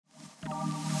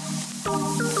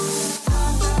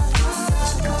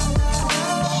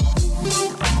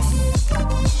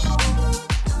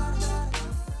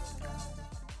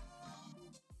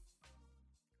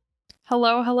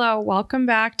Hello, hello. Welcome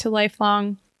back to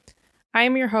Lifelong. I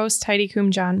am your host, Heidi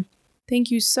Kumjan.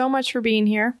 Thank you so much for being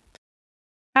here.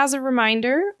 As a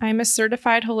reminder, I'm a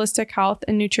certified holistic health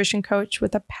and nutrition coach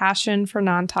with a passion for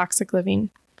non-toxic living.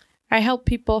 I help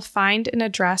people find and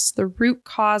address the root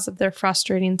cause of their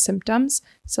frustrating symptoms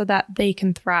so that they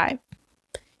can thrive.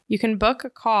 You can book a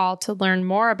call to learn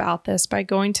more about this by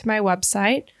going to my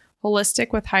website,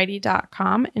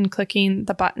 holisticwithheidi.com, and clicking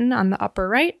the button on the upper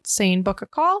right saying book a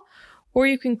call, or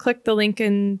you can click the link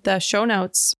in the show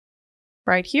notes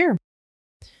right here.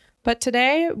 But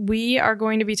today we are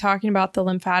going to be talking about the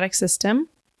lymphatic system,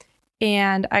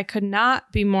 and I could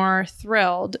not be more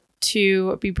thrilled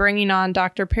to be bringing on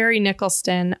Dr. Perry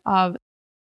Nickelston of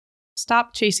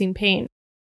Stop Chasing Pain.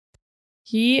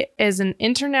 He is an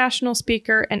international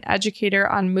speaker and educator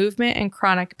on movement and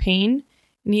chronic pain,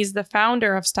 and he's the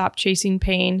founder of Stop Chasing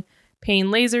Pain,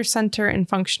 Pain Laser Center and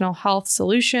Functional Health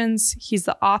Solutions. He's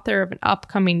the author of an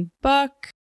upcoming book,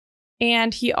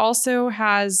 and he also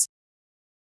has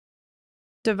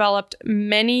developed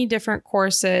many different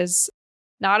courses.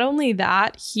 Not only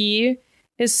that, he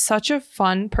is such a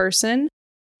fun person,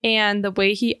 and the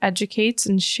way he educates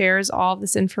and shares all of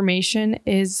this information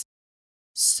is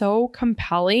so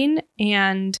compelling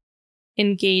and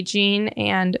engaging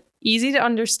and easy to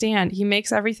understand. He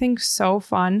makes everything so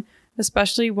fun,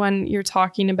 especially when you're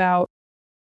talking about,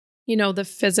 the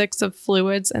physics of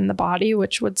fluids in the body,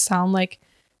 which would sound like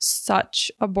such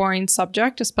a boring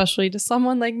subject, especially to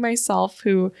someone like myself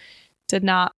who did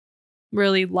not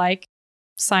really like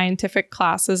scientific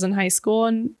classes in high school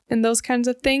and those kinds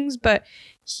of things. But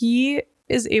he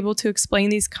is able to explain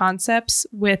these concepts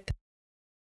with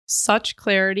such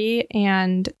clarity,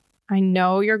 and I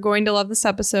know you're going to love this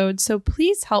episode. So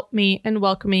please help me in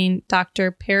welcoming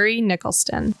Dr. Perry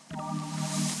Nickelston.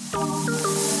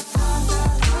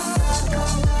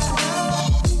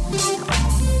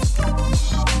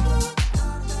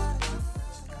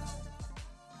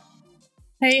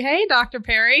 Hey, Dr.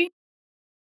 Perry.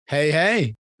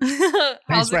 Hey. How's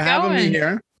Thanks for having me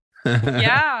here.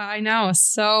 Yeah, I know.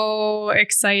 So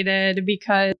excited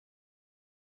because,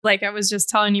 like I was just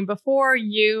telling you before,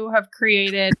 you have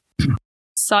created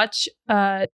such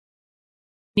a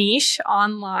niche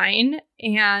online,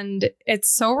 and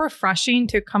it's so refreshing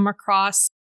to come across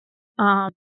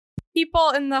people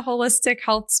in the holistic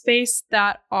health space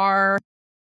that are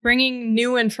bringing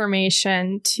new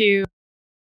information to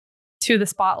the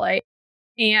spotlight.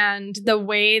 And the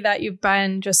way that you've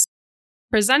been just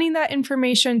presenting that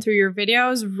information through your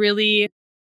videos really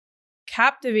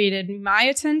captivated my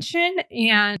attention,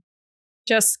 and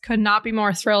just could not be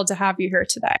more thrilled to have you here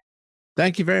today.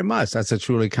 Thank you very much. That's a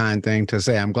truly kind thing to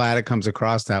say. I'm glad it comes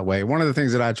across that way. One of the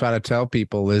things that I try to tell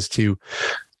people is to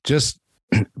just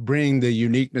bring the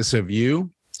uniqueness of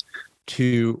you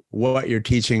to what you're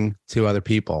teaching to other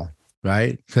people,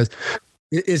 right? Because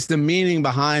it's the meaning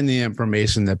behind the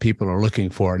information that people are looking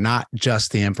for, not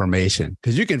just the information.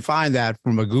 Because you can find that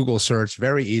from a Google search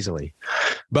very easily.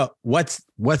 But what's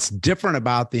different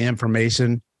about the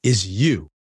information is you.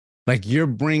 Like, you're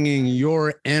bringing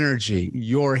your energy,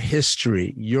 your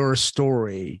history, your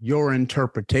story, your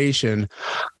interpretation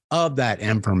of that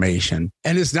information.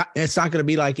 And it's not going to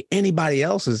be like anybody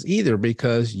else's either,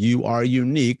 because you are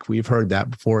unique. We've heard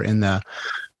that before in the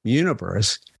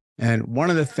universe. And one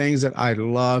of the things that I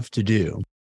love to do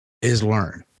is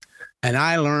learn. And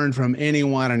I learn from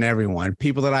anyone and everyone,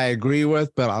 people that I agree with,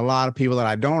 but a lot of people that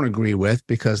I don't agree with,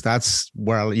 because that's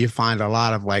where you find a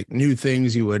lot of new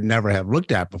things you would never have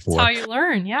looked at before. That's how you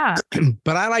learn, yeah.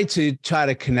 But I like to try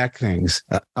to connect things.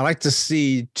 I like to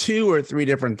see 2 or 3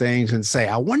 different things and say,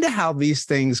 I wonder how these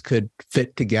things could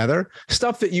fit together.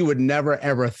 Stuff that you would never,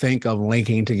 ever think of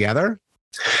linking together.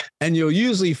 And you'll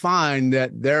usually find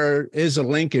that there is a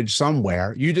linkage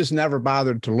somewhere. You just never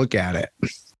bothered to look at it.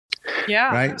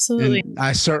 Yeah, right? Absolutely. And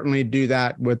I certainly do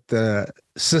that with the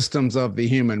systems of the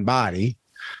human body.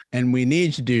 And we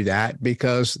need to do that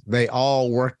because they all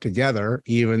work together,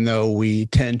 even though we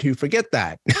tend to forget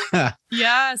that.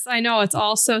 Yes, I know. It's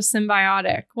all so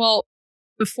symbiotic. Well,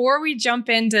 before we jump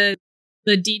into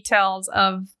the details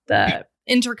of the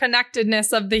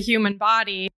interconnectedness of the human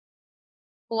body,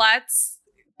 let's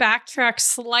backtrack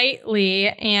slightly.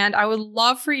 And I would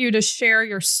love for you to share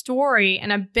your story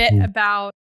and a bit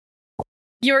about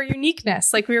your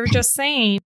uniqueness. Like we were just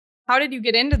saying, how did you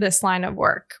get into this line of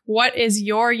work? What is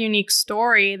your unique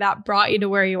story that brought you to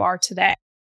where you are today?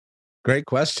 Great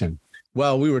question.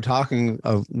 Well, we were talking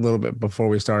a little bit before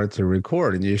we started to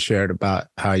record, and you shared about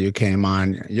how you came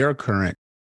on your current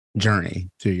journey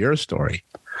through your story.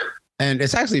 And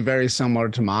it's actually very similar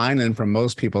to mine. And for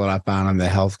most people that I found on the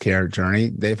healthcare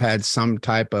journey, they've had some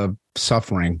type of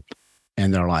suffering in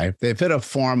their life. They've hit a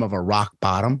form of a rock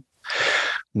bottom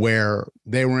where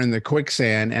they were in the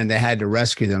quicksand and they had to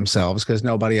rescue themselves because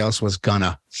nobody else was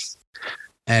gonna.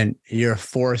 And you're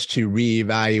forced to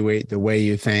reevaluate the way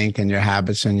you think and your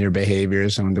habits and your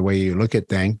behaviors and the way you look at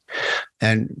things.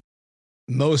 And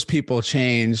most people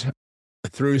change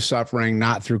through suffering,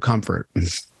 not through comfort.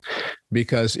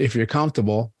 Because if you're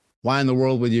comfortable, why in the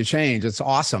world would you change? It's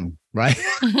awesome, right?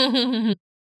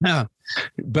 Yeah.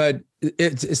 But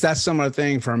it's that similar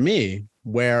thing for me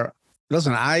where,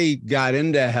 listen, I got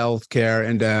into healthcare,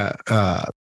 into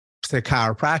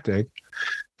chiropractic,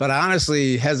 but I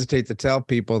honestly hesitate to tell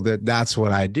people that that's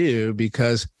what I do,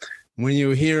 because when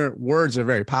you hear words are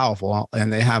very powerful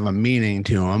and they have a meaning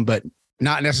to them, but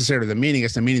not necessarily the meaning,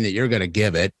 it's the meaning that you're going to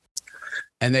give it.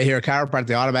 And they hear chiropractic,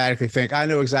 they automatically think, I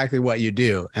know exactly what you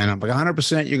do. And I'm like,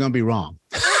 100% you're going to be wrong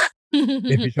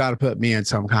if you try to put me in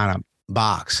some kind of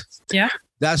box. Yeah.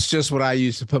 That's just what I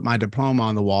use to put my diploma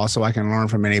on the wall so I can learn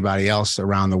from anybody else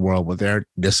around the world with their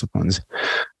disciplines.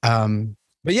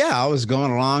 But yeah, I was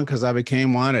going along because I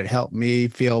became one. It helped me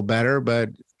feel better, but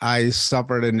I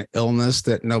suffered an illness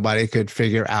that nobody could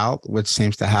figure out, which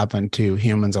seems to happen to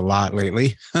humans a lot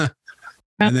lately.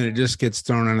 And then it just gets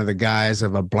thrown under the guise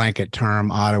of a blanket term,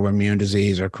 autoimmune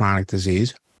disease or chronic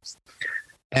disease.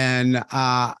 And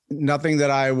nothing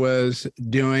that I was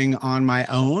doing on my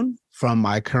own from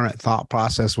my current thought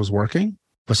process was working,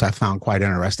 which I found quite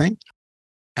interesting.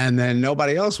 And then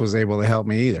nobody else was able to help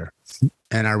me either.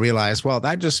 And I realized, well,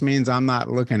 that just means I'm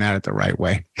not looking at it the right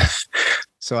way.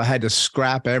 So I had to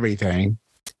scrap everything,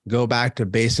 go back to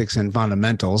basics and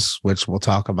fundamentals, which we'll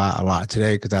talk about a lot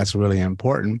today because that's really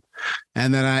important.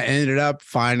 And then I ended up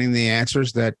finding the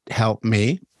answers that helped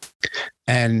me.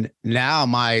 And now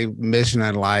my mission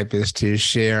in life is to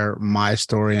share my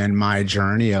story and my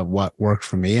journey of what worked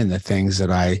for me and the things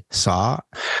that I saw.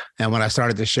 And when I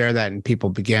started to share that and people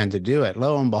began to do it,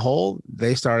 lo and behold,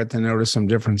 they started to notice some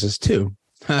differences too.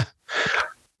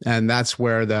 And that's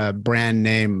where the brand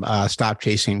name Stop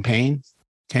Chasing Pain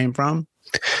came from.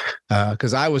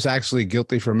 Because I was actually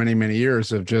guilty for many, many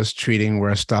years of just treating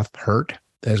where stuff hurt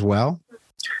as well,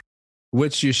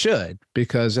 which you should,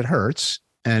 because it hurts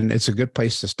and it's a good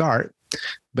place to start.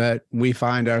 But we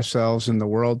find ourselves in the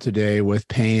world today with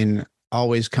pain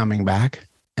always coming back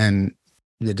and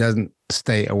it doesn't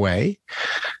stay away.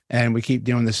 And we keep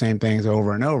doing the same things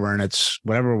over and over. And it's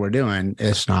whatever we're doing,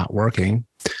 it's not working.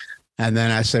 And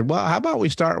then I said, well, how about we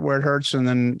start where it hurts and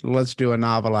then let's do a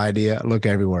novel idea, look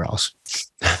everywhere else.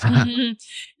 Mm-hmm.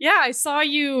 Yeah, I saw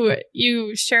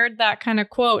you shared that kind of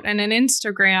quote in an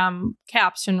Instagram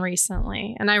caption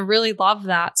recently. And I really love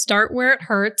that. Start where it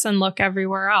hurts and look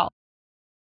everywhere else.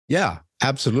 Yeah,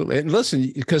 absolutely. And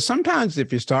listen, because sometimes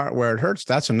if you start where it hurts,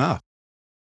 that's enough.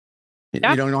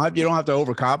 Yeah. You don't have to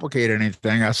overcomplicate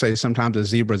anything. I say sometimes a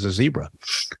zebra is a zebra,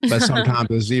 but sometimes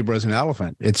a zebra is an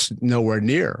elephant. It's nowhere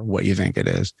near what you think it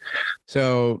is.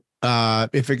 So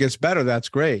if it gets better, that's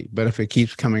great. But if it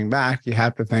keeps coming back, you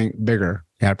have to think bigger.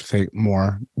 You have to think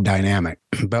more dynamic.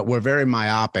 But we're very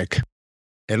myopic,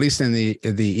 at least in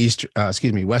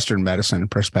the Western medicine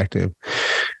perspective.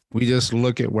 We just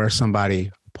look at where somebody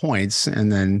points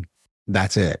and then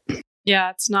that's it. Yeah,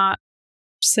 it's not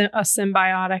a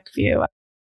symbiotic view.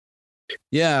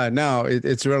 Yeah, no,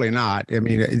 it's really not. I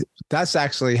mean, that's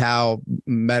actually how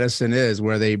medicine is,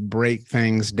 where they break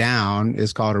things down.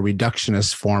 Is called a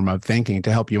reductionist form of thinking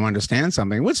to help you understand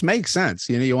something, which makes sense.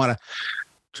 You want to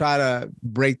try to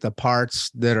break the parts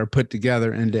that are put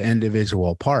together into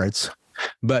individual parts,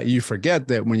 but you forget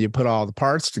that when you put all the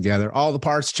parts together, all the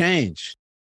parts change.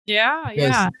 Yeah, because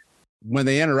yeah. When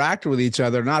they interact with each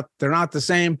other, they're not the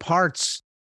same parts.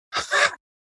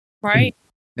 Right.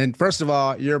 And first of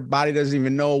all, your body doesn't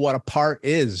even know what a part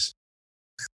is.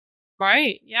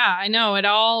 Right. Yeah, I know. It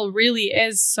all really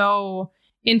is so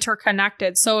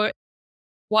interconnected. So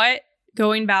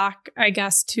going back, I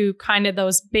guess, to kind of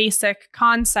those basic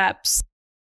concepts,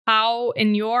 how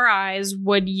in your eyes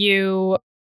what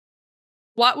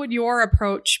would your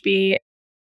approach be?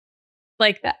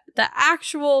 Like the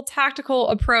actual tactical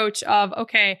approach of,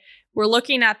 okay, we're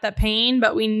looking at the pain,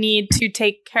 but we need to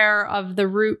take care of the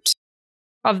root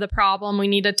of the problem. We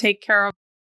need to take care of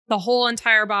the whole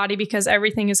entire body because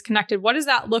everything is connected. What does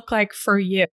that look like for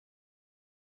you?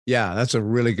 Yeah, that's a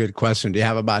really good question. Do you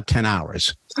have about 10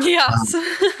 hours? Yes.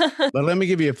 But let me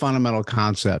give you a fundamental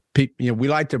concept. We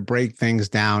like to break things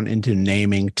down into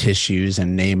naming tissues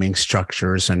and naming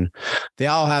structures, and they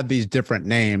all have these different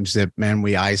names that, man,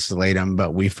 we isolate them,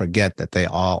 but we forget that they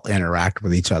all interact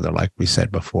with each other, like we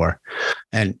said before.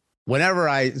 And whenever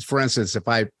for instance, if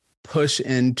I push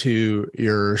into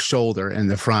your shoulder in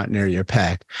the front near your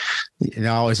pec, I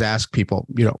always ask people,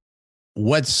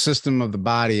 what system of the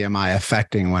body am I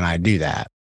affecting when I do that?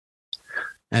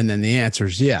 And then the answer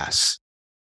is yes,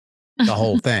 the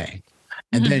whole thing.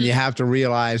 And then you have to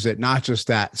realize that not just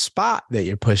that spot that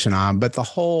you're pushing on, but the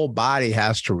whole body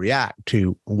has to react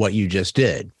to what you just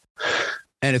did.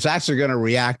 And it's actually going to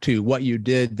react to what you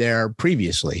did there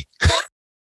previously,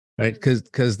 right?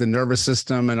 Because the nervous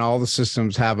system and all the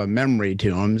systems have a memory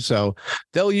to them. So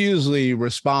they'll usually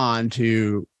respond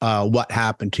to what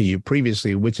happened to you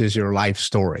previously, which is your life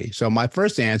story. So my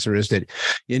first answer is that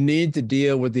you need to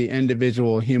deal with the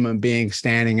individual human being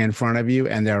standing in front of you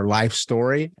and their life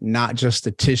story, not just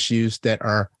the tissues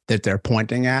that they're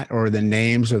pointing at or the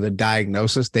names or the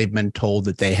diagnosis they've been told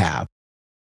that they have.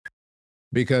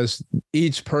 Because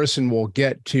each person will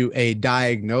get to a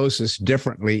diagnosis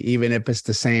differently, even if it's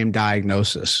the same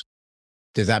diagnosis.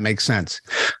 Does that make sense?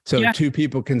 So two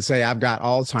people can say, I've got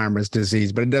Alzheimer's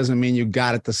disease, but it doesn't mean you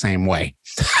got it the same way.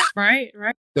 Right.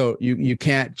 So you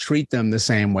can't treat them the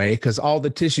same way because all the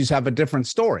tissues have a different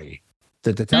story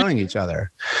that they're telling each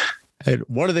other. And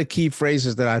one of the key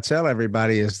phrases that I tell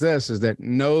everybody is that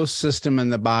no system in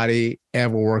the body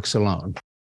ever works alone.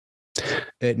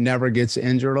 It never gets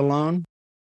injured alone.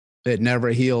 It never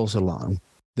heals alone.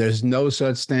 There's no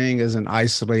such thing as an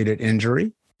isolated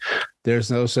injury.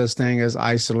 There's no such thing as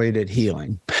isolated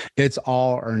healing. It's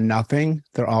all or nothing.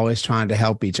 They're always trying to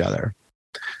help each other.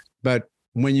 But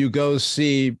when you go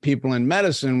see people in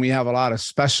medicine, we have a lot of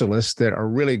specialists that are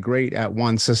really great at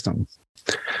one system,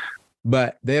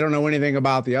 but they don't know anything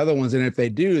about the other ones. And if they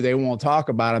do, they won't talk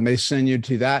about them. They send you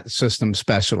to that system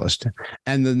specialist.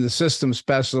 And then the system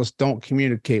specialists don't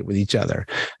communicate with each other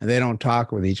and they don't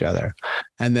talk with each other.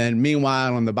 And then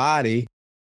meanwhile, in the body,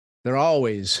 they're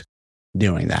always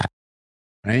doing that,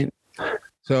 right?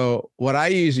 So what I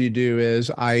usually do is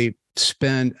I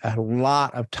spend a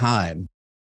lot of time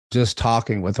just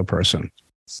talking with a person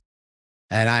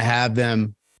and I have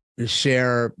them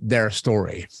share their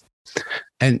story.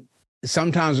 And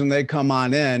sometimes when they come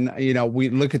on in, we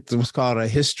look at what's called a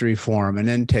history form, an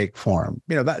intake form.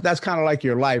 That's kind of like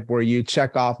your life where you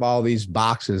check off all these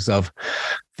boxes of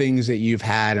things that you've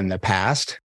had in the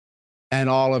past, and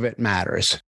all of it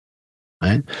matters.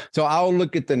 Right? So I'll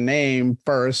look at the name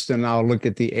first, and I'll look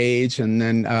at the age, and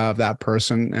then of that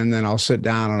person, and then I'll sit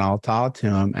down and I'll talk to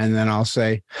them, and then I'll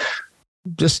say,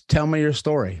 "Just tell me your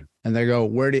story." And they go,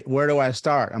 "Where do I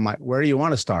start?" I'm like, "Where do you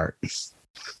want to start?"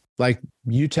 Like,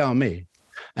 you tell me.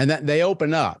 And that they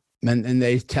open up and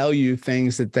they tell you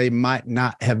things that they might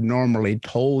not have normally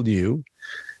told you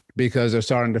because they're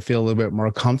starting to feel a little bit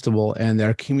more comfortable and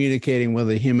they're communicating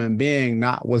with a human being,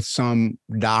 not with some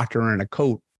doctor in a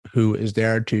coat who is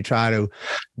there to try to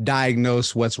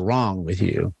diagnose what's wrong with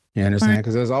you. You understand?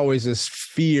 Because there's always this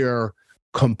fear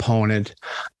component,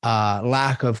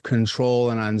 lack of control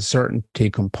and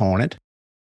uncertainty component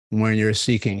when you're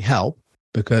seeking help,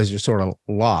 because you're sort of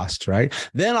lost, right?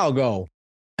 Then I'll go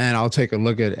and I'll take a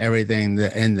look at everything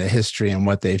in the history and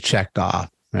what they've checked off,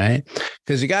 right?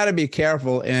 Because you got to be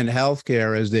careful in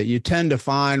healthcare is that you tend to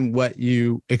find what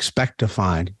you expect to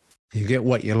find. You get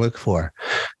what you look for,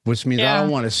 which means I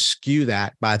don't want to skew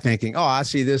that by thinking, oh, I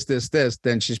see this,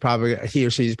 then he or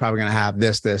she's probably going to have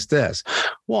this.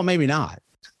 Well, maybe not,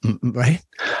 right?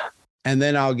 And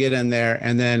then I'll get in there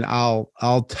and then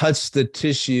I'll touch the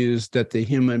tissues that the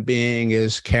human being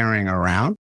is carrying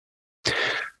around.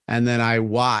 And then I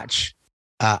watch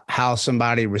how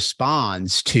somebody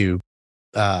responds to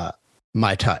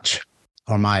my touch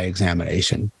or my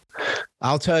examination.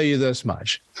 I'll tell you this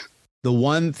much. The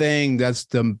one thing that's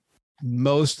the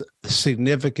most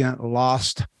significant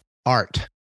lost art,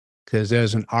 because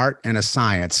there's an art and a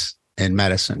science in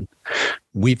medicine.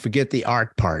 We forget the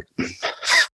art part.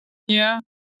 Yeah.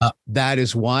 That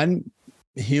is one,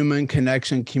 human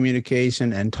connection,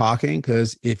 communication, and talking.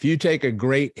 Because if you take a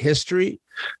great history,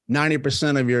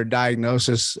 90% of your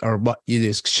diagnosis or what you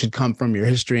just should come from your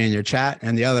history and your chat,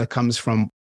 and the other comes from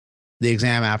the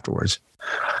exam afterwards.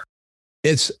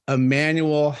 It's a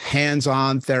manual,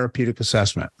 hands-on therapeutic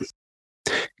assessment.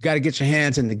 You got to get your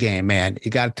hands in the game, man. You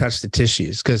got to touch the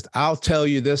tissues, because I'll tell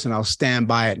you this and I'll stand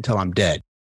by it until I'm dead.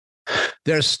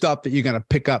 There's stuff that you're going to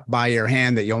pick up by your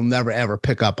hand that you'll never, ever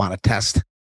pick up on a test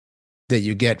that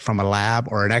you get from a lab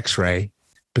or an x-ray,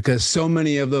 because so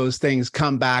many of those things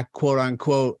come back, quote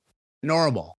unquote,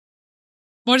 normal.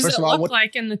 What does it look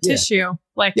like in the tissue?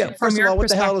 Like, from your perspective? What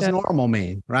the hell does normal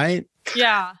mean, right?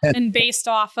 Yeah. And based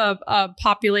off of a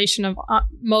population of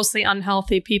mostly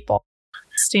unhealthy people,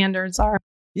 standards are.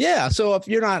 Yeah. So if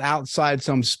you're not outside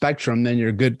some spectrum, then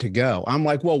you're good to go. I'm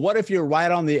like, well, what if you're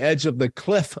right on the edge of the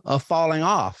cliff of falling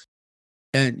off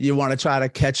and you want to try to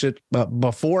catch it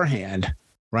beforehand?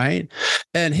 Right.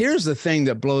 And here's the thing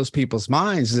that blows people's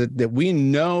minds that we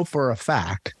know for a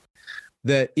fact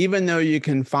that even though you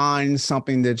can find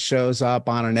something that shows up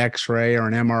on an X-ray or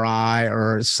an MRI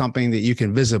or something that you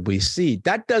can visibly see,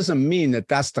 that doesn't mean that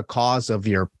that's the cause of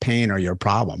your pain or your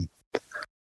problem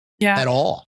at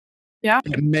all. Yeah.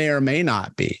 It may or may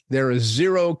not be. There is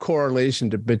zero correlation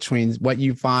between what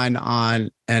you find on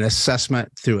an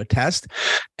assessment through a test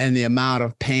and the amount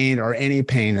of pain or any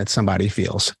pain that somebody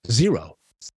feels. Zero.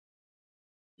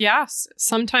 Yes.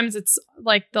 Sometimes it's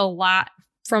like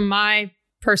from my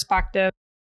perspective,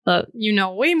 you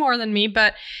know way more than me,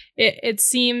 but it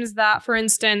seems that, for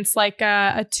instance, like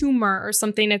a tumor or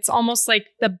something, it's almost like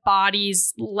the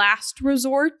body's last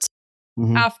resort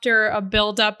after a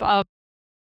buildup of,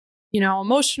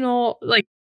 emotional, like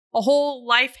a whole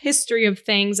life history of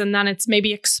things. And then it's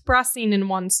maybe expressing in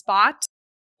one spot,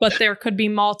 but there could be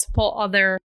multiple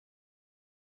other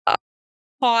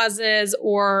causes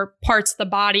or parts of the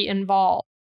body involved.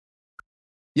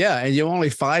 Yeah. And you only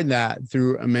find that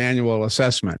through a manual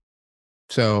assessment.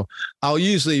 So I'll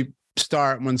usually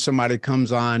start when somebody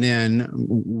comes on in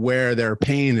where their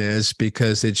pain is,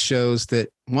 because it shows that,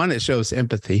 one, it shows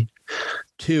empathy.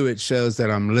 Two, it shows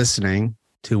that I'm listening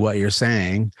to what you're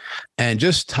saying, and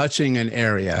just touching an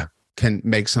area can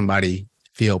make somebody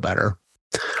feel better.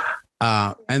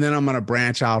 And then I'm going to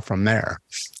branch out from there.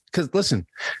 Because listen,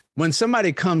 when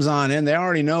somebody comes on in, they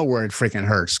already know where it freaking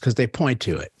hurts because they point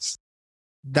to it.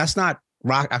 That's not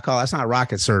that's not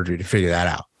rocket surgery to figure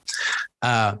that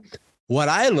out. What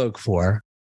I look for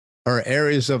are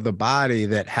areas of the body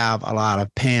that have a lot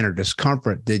of pain or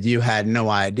discomfort that you had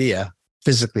no idea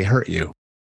physically hurt you,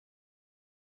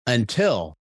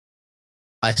 until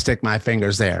I stick my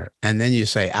fingers there. And then you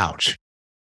say, ouch.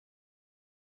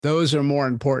 Those are more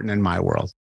important in my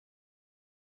world,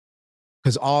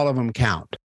 because all of them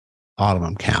count. All of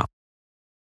them count.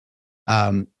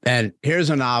 And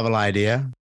here's a novel idea.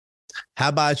 How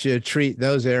about you treat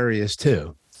those areas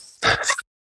too?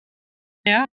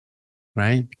 Yeah.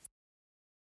 Right?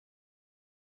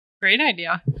 Great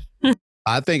idea.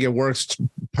 I think it works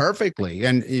perfectly.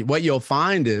 And what you'll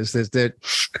find is that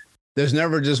there's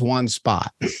never just one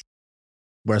spot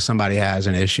where somebody has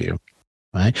an issue,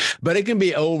 right? But it can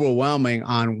be overwhelming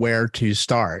on where to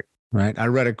start, right? I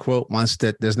read a quote once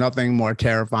that there's nothing more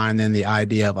terrifying than the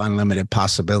idea of unlimited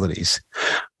possibilities.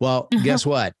 Well, guess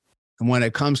what? When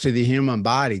it comes to the human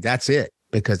body, that's it.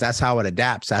 Because that's how it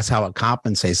adapts. That's how it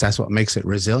compensates. That's what makes it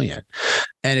resilient.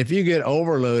 And if you get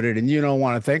overloaded and you don't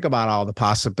want to think about all the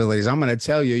possibilities, I'm going to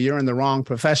tell you, you're in the wrong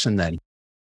profession then.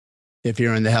 If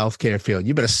you're in the healthcare field,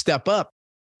 you better step up,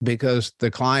 because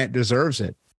the client deserves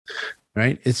it,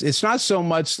 right? It's not so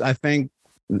much, I think,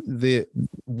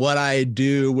 what I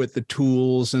do with the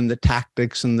tools and the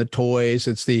tactics and the toys.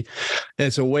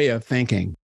 It's a way of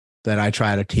thinking that I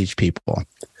try to teach people.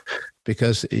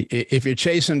 Because if you're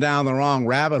chasing down the wrong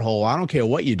rabbit hole, I don't care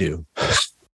what you do,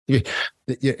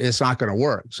 it's not going to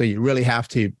work. So you really have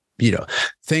to,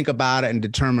 think about it and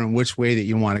determine which way that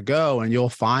you want to go. And you'll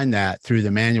find that through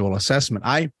the manual assessment.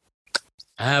 I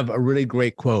have a really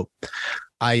great quote.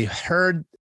 I heard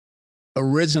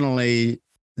originally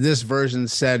this version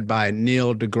said by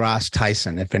Neil deGrasse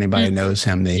Tyson, if anybody knows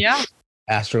him, the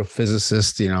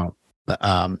astrophysicist,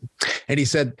 and he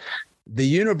said, the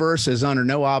universe is under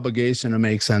no obligation to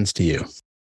make sense to you.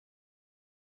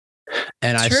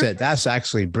 And I said, that's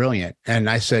actually brilliant. And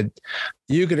I said,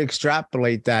 you could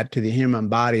extrapolate that to the human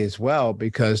body as well,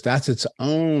 because that's its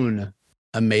own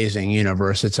amazing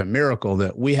universe. It's a miracle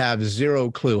that we have zero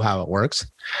clue how it works,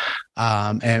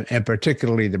 and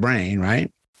particularly the brain, right?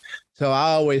 So I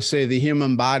always say the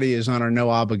human body is under no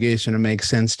obligation to make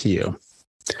sense to you,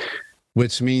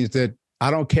 which means that I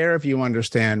don't care if you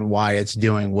understand why it's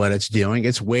doing what it's doing.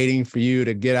 It's waiting for you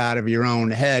to get out of your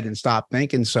own head and stop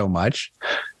thinking so much.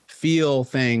 Feel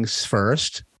things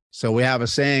first. So we have a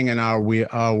saying in our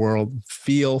world: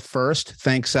 feel first,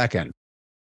 think second.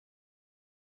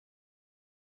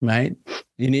 Right?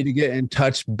 You need to get in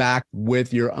touch back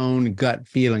with your own gut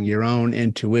feeling, your own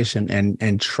intuition,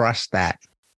 and trust that.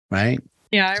 Right?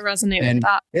 Yeah, I resonate with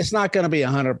that. It's not going to be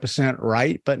 100%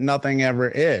 right, but nothing ever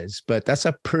is. But that's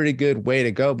a pretty good way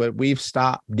to go. But we've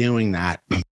stopped doing that.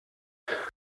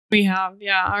 We have,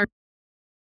 yeah.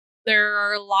 There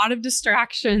are a lot of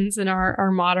distractions in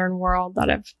our modern world that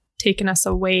have taken us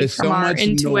away from our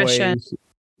intuition.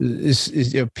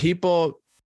 People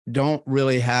don't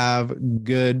really have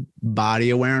good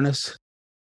body awareness,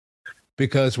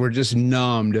 because we're just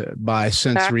numbed by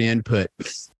sensory input.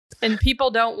 And people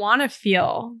don't want to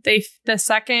feel. The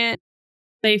second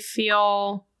they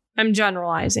feel, I'm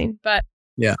generalizing, but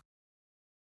yeah.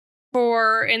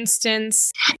 For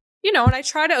instance, and I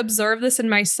try to observe this in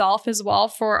myself as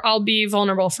well. I'll be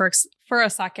vulnerable for a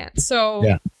second. So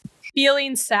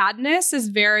feeling sadness is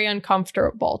very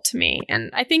uncomfortable to me.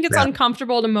 And I think it's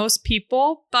uncomfortable to most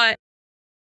people, but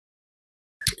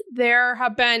there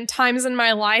have been times in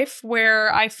my life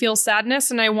where I feel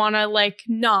sadness and I want to like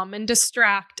numb and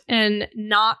distract and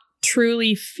not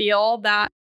truly feel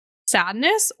that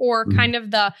sadness, or kind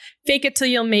of the fake it till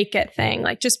you'll make it thing.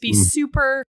 Like just be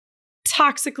super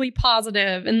toxically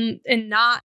positive and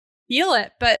not feel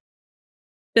it. But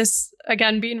this,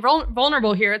 again, being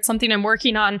vulnerable here, it's something I'm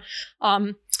working on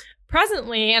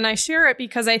presently. And I share it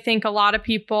because I think a lot of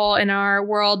people in our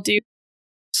world do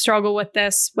struggle with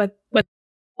this, with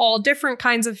all different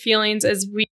kinds of feelings.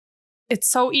 It's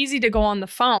so easy to go on the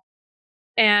phone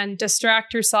and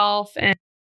distract yourself and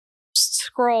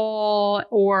scroll,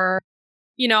 or,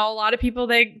 a lot of people,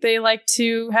 they like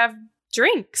to have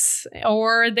drinks,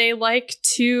 or they like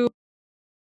to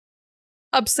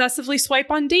obsessively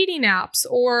swipe on dating apps,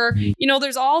 or,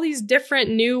 there's all these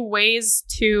different new ways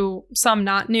some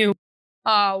not new,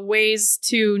 ways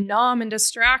to numb and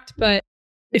distract. But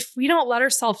if we don't let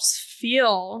ourselves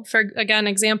feel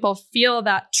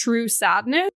that true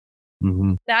sadness,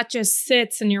 that just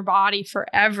sits in your body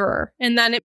forever. And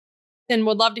then and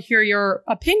would love to hear your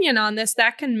opinion on this,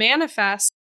 that can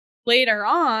manifest later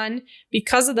on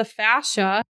because of the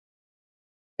fascia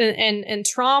and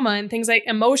trauma and things like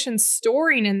emotions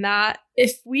storing in that.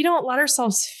 If we don't let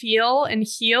ourselves feel and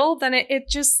heal, then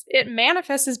it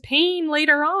manifests as pain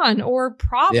later on, or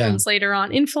problems later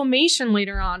on, inflammation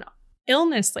later on,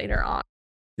 illness later on.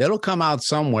 It'll come out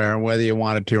somewhere, whether you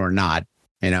want it to or not.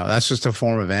 That's just a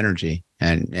form of energy,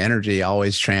 and energy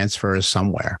always transfers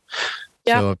somewhere.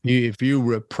 Yeah. So if you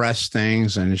repress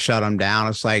things and shut them down,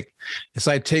 it's like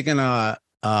taking a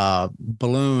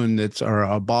balloon or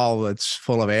a ball that's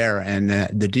full of air, and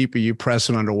the deeper you press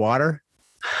it underwater,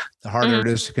 the harder it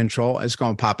is to control. It's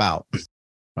going to pop out,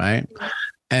 right?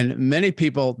 And many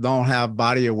people don't have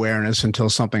body awareness until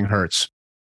something hurts.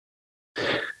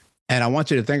 And I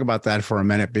want you to think about that for a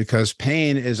minute, because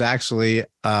pain is actually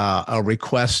a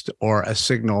request or a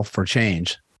signal for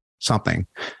change. Something.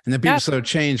 And then people say,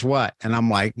 change what? And I'm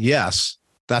like, yes,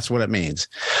 that's what it means.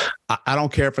 I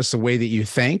don't care if it's the way that you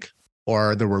think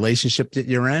or the relationship that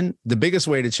you're in. The biggest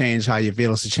way to change how you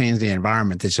feel is to change the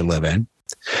environment that you live in,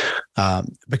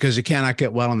 because you cannot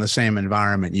get well in the same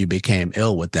environment you became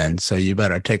ill within. So you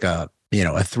better take a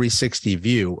 360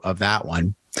 view of that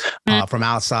one, from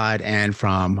outside and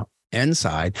from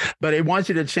inside. But it wants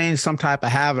you to change some type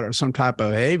of habit or some type of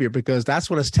behavior, because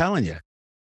that's what it's telling you.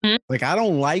 Like, I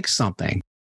don't like something.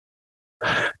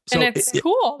 And it's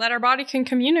cool that our body can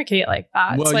communicate like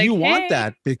that. Well, you want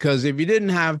that, because if you didn't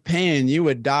have pain, you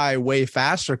would die way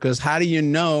faster, because how do you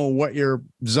know what your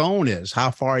zone is,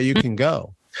 how far you can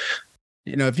go?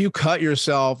 If you cut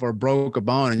yourself or broke a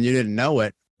bone and you didn't know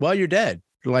it, well, you're dead.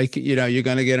 Like, you're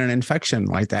going to get an infection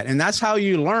like that. And that's how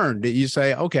you learn. That you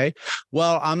say, okay,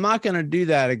 well, I'm not going to do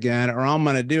that again, or I'm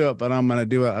going to do it, but I'm going to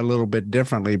do it a little bit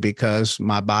differently, because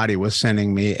my body was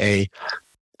sending me a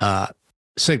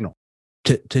signal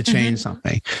to change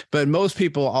something. But most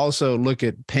people also look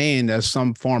at pain as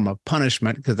some form of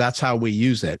punishment, because that's how we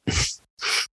use it.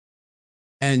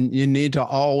 And you need to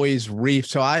always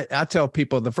So I tell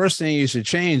people the first thing you should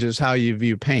change is how you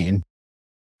view pain.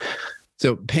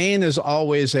 So pain is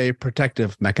always a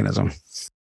protective mechanism.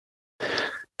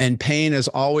 And pain is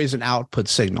always an output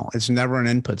signal. It's never an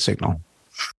input signal.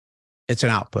 It's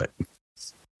an output.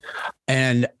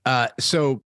 And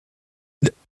so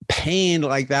pain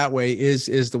like that way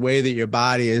is the way that your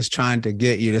body is trying to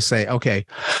get you to say, okay,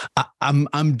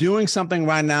 I'm doing something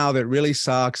right now that really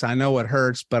sucks. I know it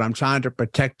hurts, but I'm trying to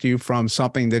protect you from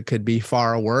something that could be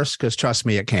far worse, because trust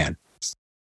me, it can.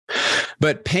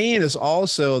 But pain is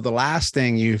also the last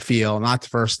thing you feel, not the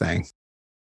first thing.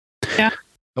 Yeah.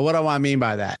 But what do I mean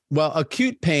by that? Well,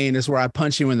 acute pain is where I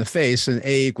punch you in the face and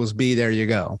A equals B, there you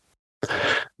go.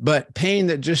 But pain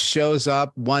that just shows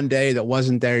up one day that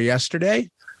wasn't there yesterday,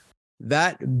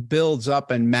 that builds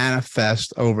up and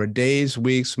manifests over days,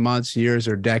 weeks, months, years,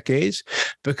 or decades,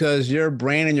 because your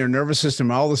brain and your nervous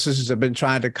system, all the systems have been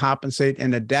trying to compensate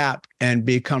and adapt and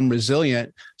become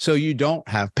resilient so you don't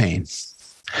have pain.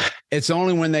 It's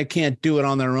only when they can't do it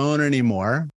on their own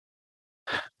anymore,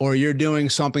 or you're doing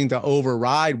something to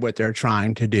override what they're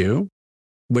trying to do,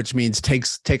 which means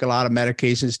take a lot of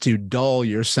medications to dull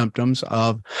your symptoms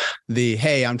of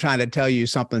hey, I'm trying to tell you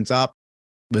something's up.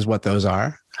 is what those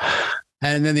are.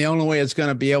 And then the only way it's going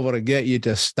to be able to get you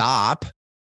to stop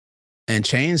and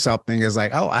change something is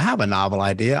like, oh, I have a novel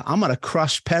idea. I'm going to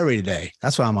crush Perry today.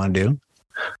 That's what I'm going to do.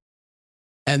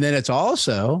 And then it's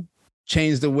also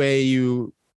change the way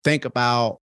you think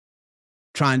about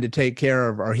trying to take care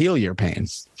of or heal your pain.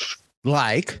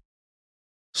 Like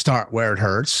start where it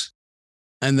hurts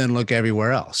and then look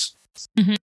everywhere else.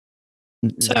 Mm-hmm.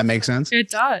 Does that make sense? It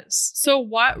does. So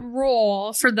what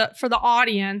role for the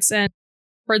audience and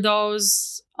for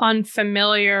those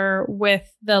unfamiliar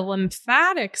with the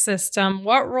lymphatic system,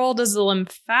 what role does the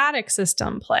lymphatic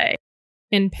system play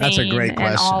in pain? That's a great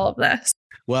question. And all of this?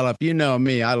 Well, if you know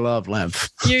me, I love lymph.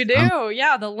 You do.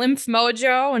 Yeah. The lymph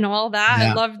mojo and all that.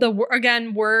 Yeah. I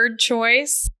love word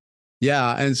choice.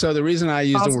 Yeah. And so the reason I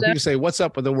use the word, people say, what's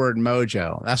up with the word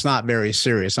mojo? That's not very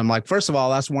serious. I'm like, first of all,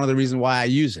 that's one of the reasons why I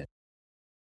use it.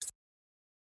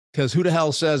 Because who the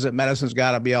hell says that medicine's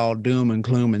got to be all doom and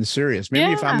gloom and serious?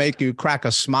 Maybe if I make you crack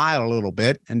a smile a little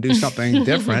bit and do something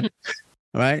different,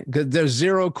 right? Because there's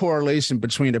zero correlation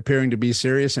between appearing to be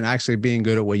serious and actually being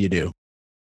good at what you do.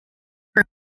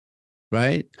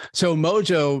 Right? So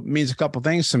mojo means a couple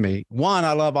things to me. One,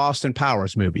 I love Austin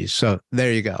Powers movies. So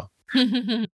there you go.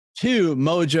 Two,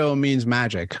 mojo means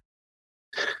magic.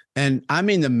 And I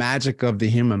mean the magic of the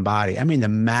human body. I mean the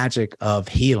magic of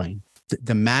healing.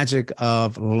 The magic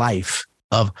of life,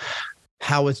 of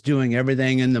how it's doing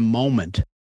everything in the moment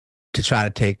to try to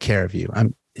take care of you.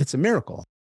 It's a miracle,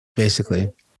 basically.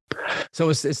 So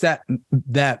it's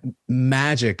that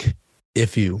magic,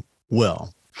 if you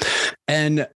will.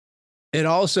 And it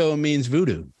also means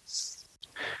voodoo,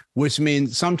 which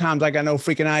means sometimes I got no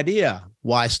freaking idea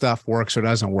why stuff works or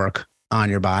doesn't work on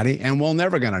your body, and we're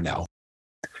never going to know.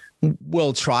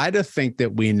 We'll try to think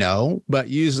that we know, but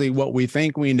usually what we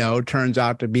think we know turns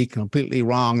out to be completely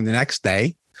wrong the next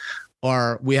day,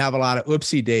 or we have a lot of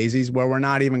oopsie daisies where we're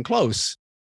not even close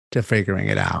to figuring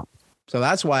it out. So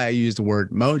that's why I use the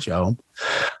word mojo.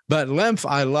 But lymph,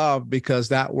 I love because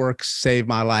that work saved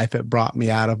my life. It brought me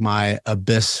out of my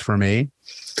abyss for me.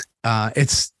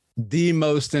 It's the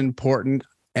most important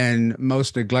and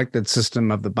most neglected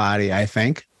system of the body, I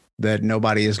think, that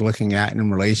nobody is looking at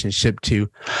in relationship to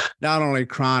not only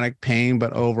chronic pain,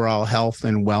 but overall health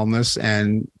and wellness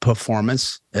and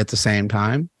performance at the same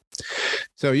time.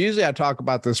 So usually I talk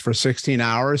about this for 16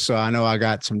 hours. So I know I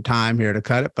got some time here to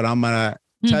cut it, but I'm going to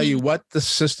tell you what the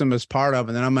system is part of.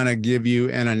 And then I'm going to give you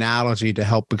an analogy to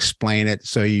help explain it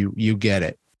so you get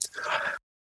it.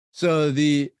 So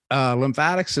the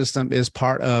lymphatic system is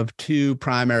part of two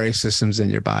primary systems in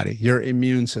your body, your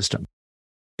immune system.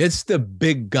 It's the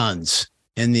big guns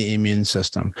in the immune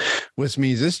system, which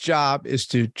means this job is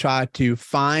to try to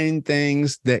find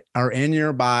things that are in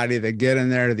your body that get in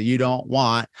there that you don't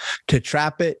want, to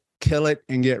trap it, kill it,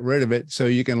 and get rid of it so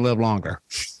you can live longer.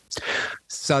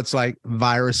 Such like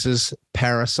viruses,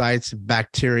 parasites,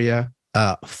 bacteria,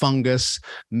 fungus,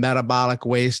 metabolic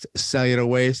waste, cellular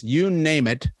waste, you name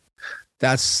it,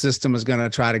 that system is going to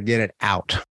try to get it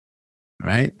out,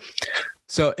 right?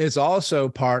 So it's also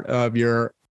part of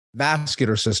your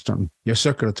vascular system, your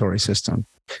circulatory system,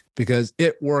 because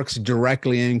it works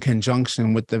directly in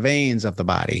conjunction with the veins of the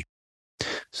body.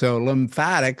 So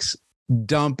lymphatics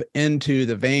dump into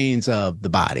the veins of the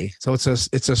body. So it's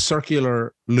a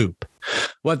circular loop.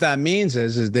 What that means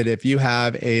is that if you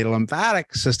have a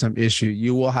lymphatic system issue,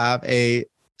 you will have a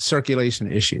circulation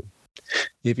issue.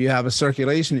 If you have a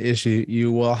circulation issue,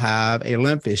 you will have a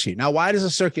lymph issue. Now, why does the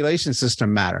circulation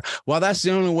system matter? Well, that's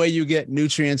the only way you get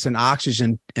nutrients and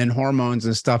oxygen and hormones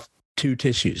and stuff to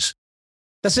tissues.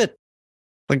 That's it.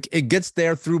 Like it gets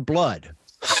there through blood,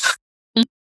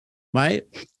 right?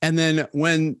 And then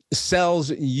when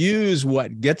cells use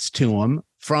what gets to them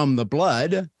from the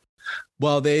blood,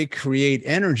 well, they create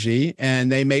energy and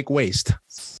they make waste.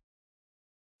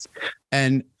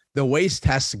 And the waste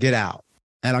has to get out.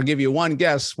 And I'll give you one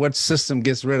guess what system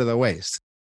gets rid of the waste.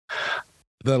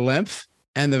 The lymph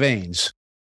and the veins,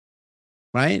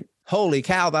 right? Holy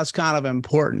cow, that's kind of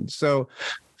important. So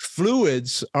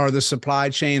fluids are the supply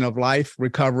chain of life,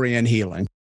 recovery, and healing.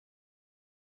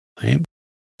 Right?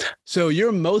 So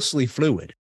you're mostly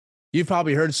fluid. You've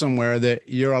probably heard somewhere that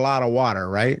you're a lot of water,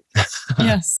 right?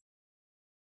 Yes.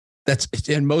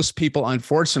 And most people,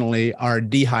 unfortunately, are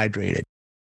dehydrated.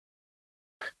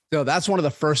 So that's one of the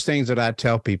first things that I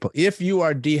tell people. If you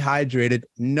are dehydrated,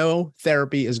 no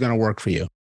therapy is going to work for you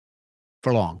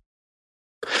for long.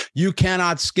 You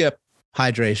cannot skip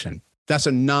hydration. That's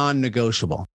a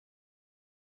non-negotiable,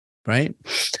 right?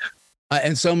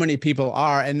 And so many people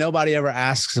are, and nobody ever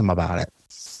asks them about it.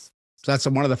 So that's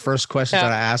one of the first questions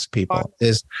that I ask people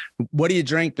is, what do you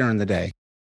drink during the day?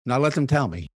 And I'll let them tell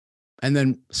me. And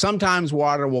then sometimes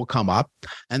water will come up,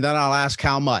 and then I'll ask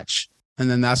how much. And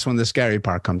then that's when the scary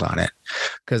part comes on it,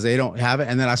 because they don't have it.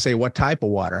 And then I say, what type of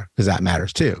water? Because that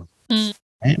matters too.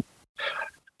 Right?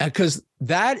 Because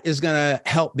that is going to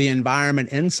help the environment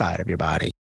inside of your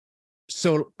body.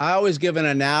 So I always give an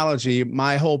analogy.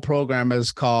 My whole program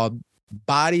is called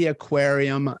Body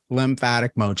Aquarium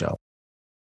Lymphatic Mojo.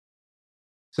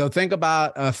 So think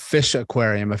about a fish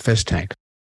aquarium, a fish tank.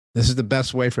 This is the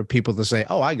best way for people to say,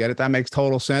 oh, I get it. That makes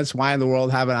total sense. Why in the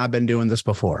world haven't I been doing this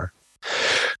before?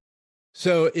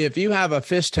 So if you have a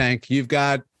fish tank, you've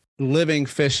got living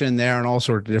fish in there and all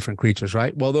sorts of different creatures,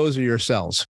 right? Well, those are your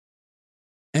cells.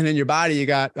 And in your body, you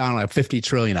got, I don't know, 50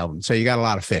 trillion of them. So you got a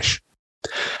lot of fish.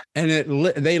 And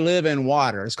they live in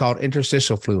water. It's called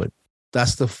interstitial fluid.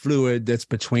 That's the fluid that's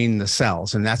between the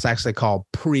cells. And that's actually called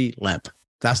pre-lymph.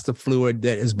 That's the fluid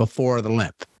that is before the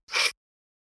lymph.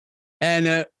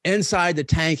 And inside the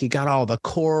tank, you got all the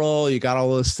coral, you got all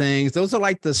those things. Those are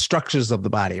like the structures of the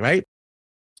body, right?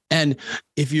 And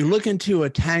if you look into a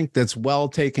tank that's well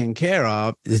taken care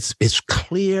of, it's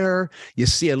clear. You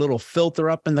see a little filter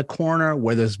up in the corner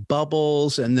where there's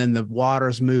bubbles and then the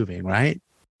water's moving, right?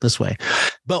 This way.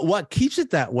 But what keeps it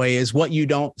that way is what you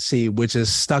don't see, which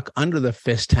is stuck under the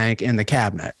fish tank in the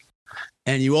cabinet.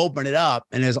 And you open it up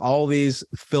and there's all these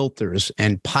filters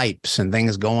and pipes and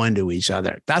things going to each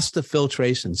other. That's the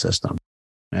filtration system,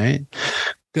 right?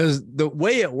 Because the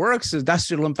way it works is that's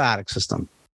your lymphatic system.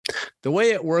 The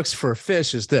way it works for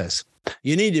fish is this.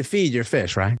 You need to feed your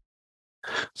fish, right?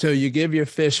 So you give your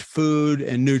fish food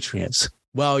and nutrients.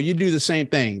 Well, you do the same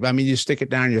thing. I mean, you stick it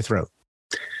down your throat.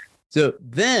 So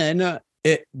then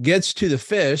it gets to the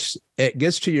fish, it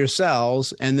gets to your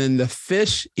cells, and then the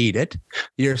fish eat it,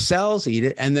 your cells eat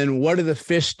it, and then what do the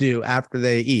fish do after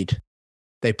they eat?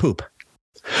 They poop.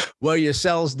 Well, your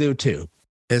cells do too.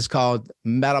 It's called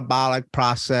metabolic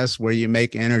process where you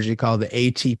make energy called the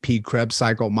ATP Krebs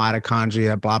cycle,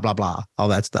 mitochondria, blah, blah, blah, all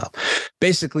that stuff.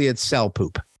 Basically, it's cell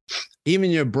poop. Even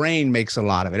your brain makes a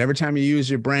lot of it. Every time you use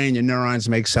your brain, your neurons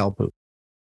make cell poop.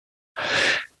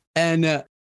 And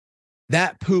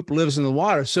that poop lives in the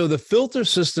water. So the filter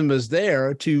system is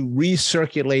there to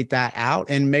recirculate that out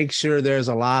and make sure there's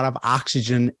a lot of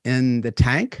oxygen in the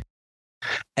tank.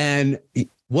 And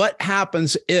what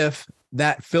happens if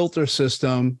that filter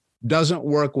system doesn't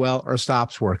work well or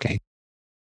stops working?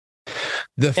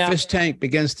 The fish tank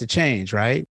begins to change,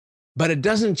 right? But it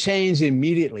doesn't change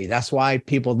immediately. That's why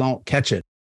people don't catch it.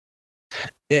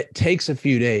 It takes a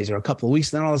few days or a couple of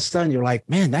weeks. Then all of a sudden you're like,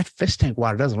 man, that fish tank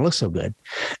water doesn't look so good.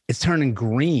 It's turning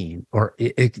green, or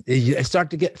it start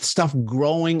to get stuff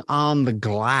growing on the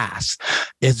glass.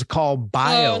 It's called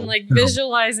bio. And like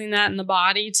visualizing that in the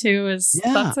body too is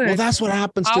that's what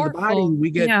happens to the body.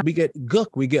 We get gook,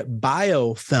 we get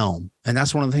biofilm, and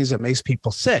that's one of the things that makes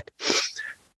people sick.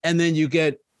 And then you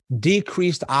get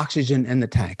decreased oxygen in the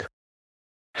tank.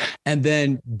 And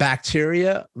then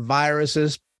bacteria,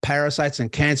 viruses, parasites,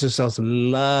 and cancer cells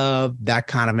love that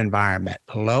kind of environment.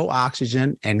 Low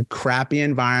oxygen and crappy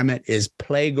environment is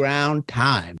playground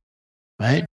time,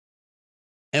 right?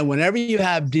 And whenever you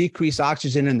have decreased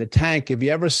oxygen in the tank, have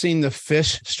you ever seen the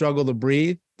fish struggle to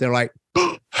breathe? They're like,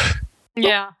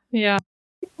 yeah.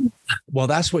 Well,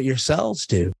 that's what your cells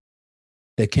do.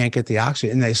 They can't get the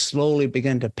oxygen and they slowly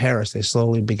begin to perish. They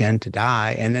slowly begin to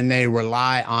die. And then they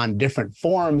rely on different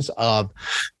forms of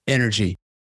energy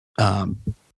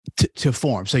to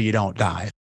form so you don't die.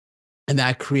 And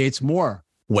that creates more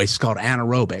waste. It's called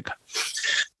anaerobic.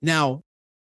 Now,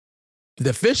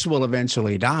 the fish will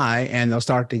eventually die and they'll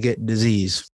start to get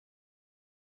disease.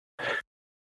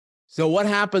 So what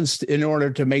happens in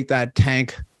order to make that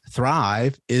tank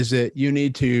thrive is that you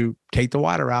need to take the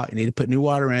water out. You need to put new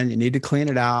water in. You need to clean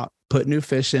it out, put new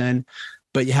fish in,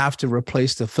 but you have to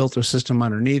replace the filter system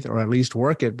underneath or at least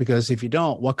work it, because if you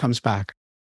don't, what comes back?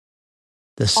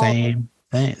 The same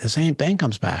thing. The same thing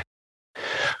comes back.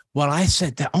 Well, I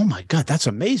said that, oh my God, that's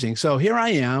amazing. So here I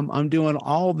am. I'm doing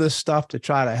all this stuff to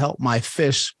try to help my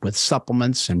fish with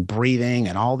supplements and breathing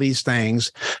and all these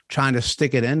things, trying to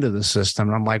stick it into the system.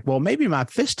 And I'm like, well, maybe my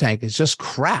fish tank is just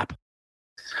crap.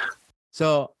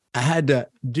 So I had to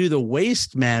do the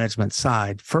waste management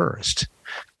side first,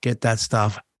 get that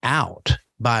stuff out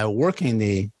by working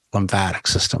the lymphatic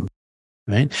system,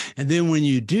 right? And then when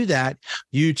you do that,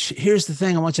 here's the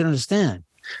thing I want you to understand.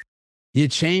 You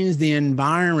change the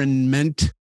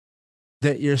environment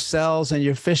that your cells and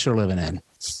your fish are living in.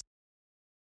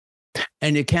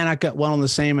 And you cannot get well in the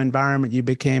same environment you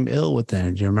became ill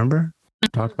within. Do you remember?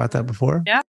 Talked about that before?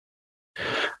 Yeah.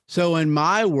 So in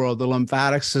my world, the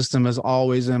lymphatic system is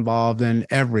always involved in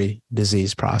every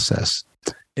disease process.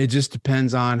 It just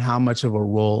depends on how much of a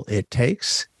role it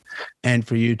takes and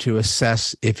for you to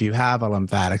assess if you have a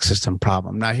lymphatic system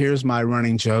problem. Now, here's my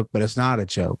running joke, but it's not a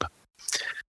joke.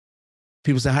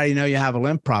 People say, how do you know you have a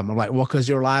lymph problem? I'm like, well, because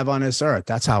you're alive on this earth.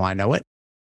 That's how I know it.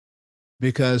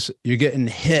 Because you're getting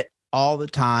hit all the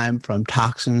time from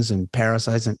toxins and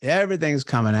parasites and everything's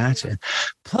coming at you.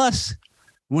 Plus,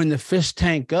 when the fish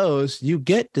tank goes, you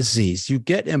get disease, you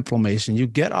get inflammation, you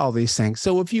get all these things.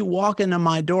 So if you walk into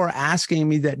my door asking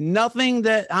me that nothing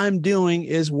that I'm doing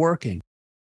is working,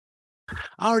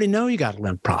 I already know you got a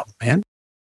lymph problem, man.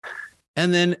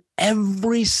 And then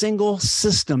every single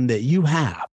system that you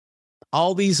have,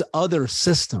 all these other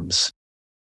systems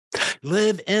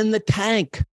live in the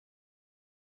tank.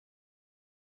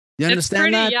 You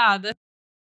understand that? Yeah, that's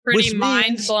pretty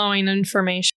mind-blowing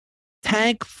information.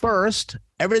 Tank first,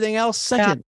 everything else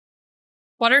second. Yeah.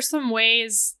 What are some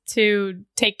ways to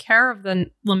take care of the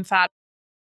lymphatic?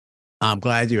 I'm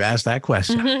glad you asked that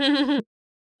question.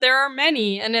 There are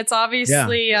many, and it's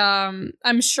obviously,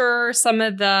 I'm sure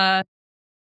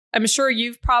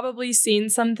you've probably seen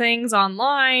some things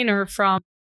online or from.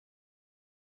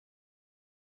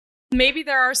 Maybe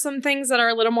there are some things that are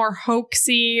a little more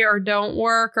hoaxy or don't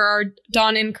work or are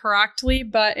done incorrectly,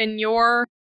 but in your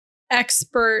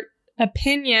expert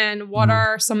opinion, what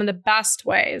are some of the best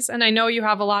ways? And I know you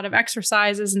have a lot of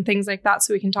exercises and things like that,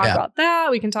 so we can talk about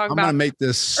that. We can talk about I'm going to make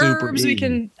this super herbs. easy. We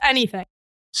can anything.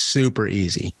 Super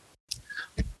easy.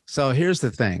 So here's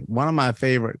the thing. One of my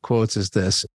favorite quotes is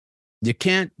this: you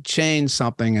can't change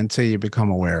something until you become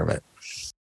aware of it,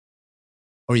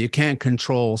 or you can't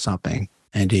control something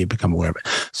until you become aware of it.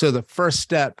 So the first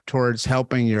step towards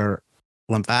helping your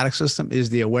lymphatic system is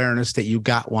the awareness that you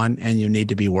got one and you need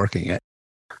to be working it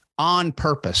on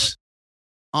purpose.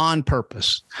 On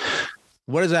purpose.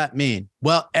 What does that mean?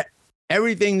 Well,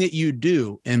 everything that you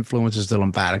do influences the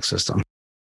lymphatic system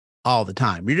all the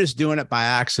time. You're just doing it by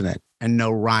accident and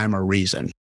no rhyme or reason,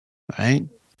 right?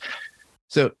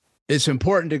 So it's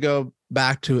important to go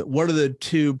back to it. What are the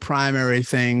two primary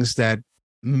things that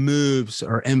moves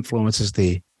or influences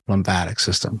the lymphatic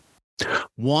system?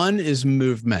 One is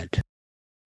movement,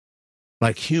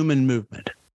 like human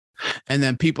movement. And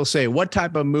then people say, what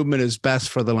type of movement is best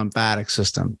for the lymphatic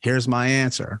system? Here's my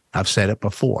answer. I've said it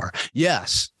before.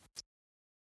 Yes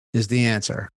is the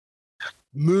answer.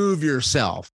 Move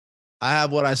yourself. I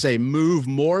have what I say, move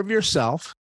more of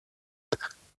yourself,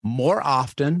 more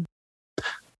often,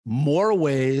 more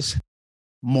ways,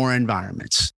 more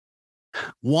environments.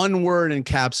 One word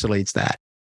encapsulates that.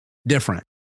 Different.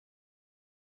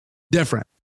 Different.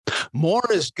 More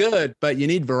is good, but you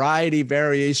need variety,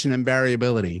 variation, and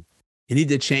variability. You need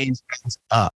to change things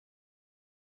up.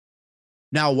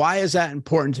 Now, why is that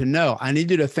important to know? I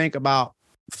need you to think about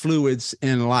fluids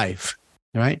in life,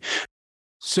 right?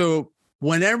 So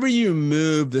whenever you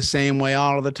move the same way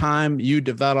all of the time, you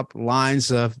develop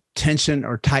lines of tension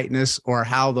or tightness or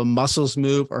how the muscles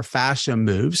move or fascia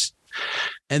moves.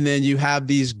 And then you have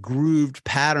these grooved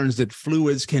patterns that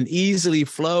fluids can easily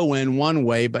flow in one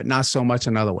way, but not so much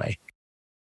another way.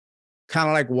 Kind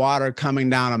of like water coming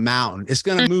down a mountain. It's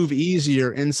going to move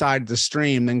easier inside the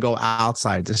stream than go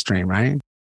outside the stream, right?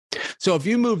 So if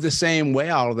you move the same way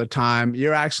all of the time,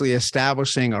 you're actually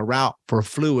establishing a route for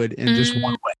fluid in just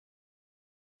one way.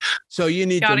 So you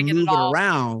need to move it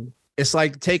around. It's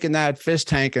like taking that fish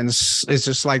tank and it's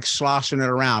just like sloshing it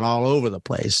around all over the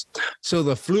place. So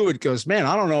the fluid goes, man,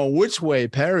 I don't know which way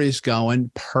Perry's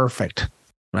going. Perfect.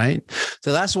 Right.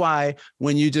 So that's why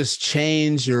when you just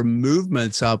change your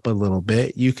movements up a little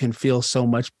bit, you can feel so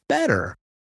much better.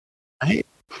 Right.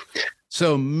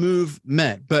 So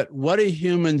movement. But what do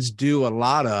humans do a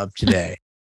lot of today?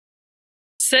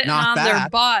 Sitting on their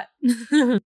butt.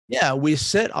 Yeah, we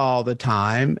sit all the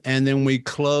time and then we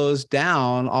close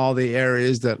down all the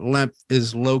areas that lymph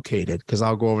is located, because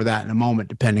I'll go over that in a moment,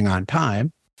 depending on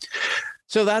time.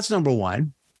 So that's number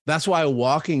one. That's why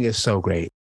walking is so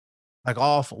great. Like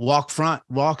walk front,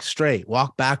 walk straight,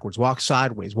 walk backwards, walk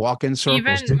sideways, walk in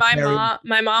circles. Even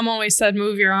my mom always said,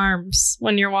 move your arms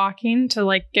when you're walking to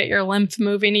like get your lymph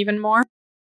moving even more.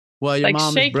 Well, your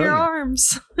mom shake is brilliant. Your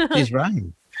arms. She's right.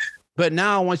 But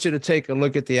now I want you to take a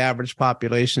look at the average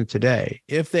population today.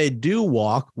 If they do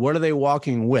walk, what are they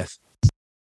walking with?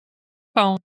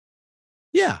 Phone.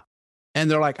 Yeah. And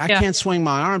they're like, I can't swing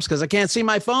my arms because I can't see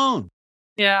my phone.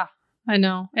 Yeah, I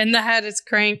know. And the head is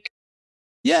cranked.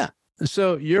 Yeah.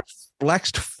 So you're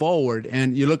flexed forward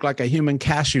and you look like a human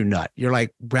cashew nut. You're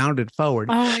like rounded forward.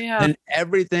 Oh, yeah. And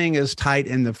everything is tight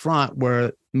in the front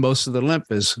where most of the lymph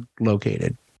is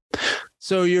located.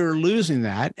 So you're losing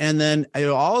that. And then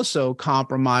it'll also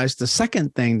compromise the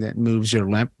second thing that moves your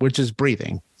lymph, which is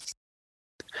breathing.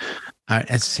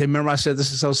 Remember I said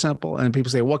this is so simple? And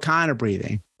people say, what kind of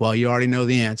breathing? Well, you already know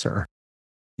the answer.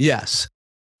 Yes,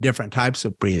 different types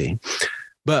of breathing.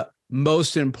 But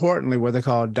most importantly, what they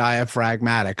call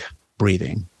diaphragmatic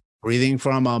breathing. Breathing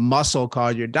from a muscle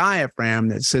called your diaphragm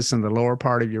that sits in the lower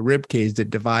part of your rib cage that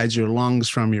divides your lungs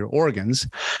from your organs.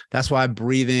 That's why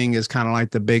breathing is kind of like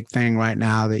the big thing right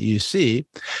now that you see.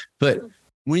 But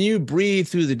when you breathe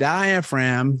through the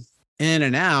diaphragm in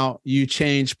and out, you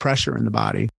change pressure in the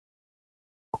body.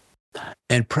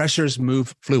 And pressures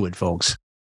move fluid, folks.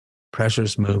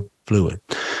 Pressures move fluid.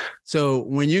 So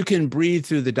when you can breathe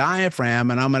through the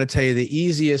diaphragm, and I'm going to tell you the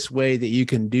easiest way that you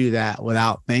can do that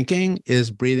without thinking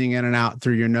is breathing in and out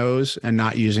through your nose and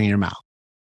not using your mouth.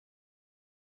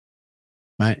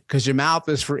 Right? Because your mouth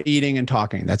is for eating and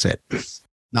talking. That's it.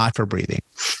 Not for breathing.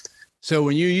 So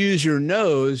when you use your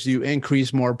nose, you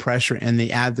increase more pressure in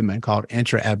the abdomen called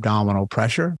intra-abdominal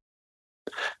pressure.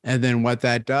 And then what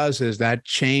that does is that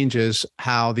changes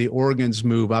how the organs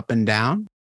move up and down.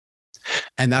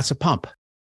 And that's a pump.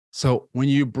 So when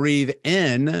you breathe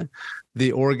in,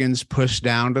 the organs push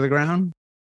down to the ground.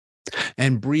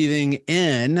 And breathing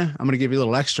in, I'm going to give you a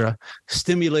little extra,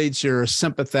 stimulates your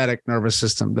sympathetic nervous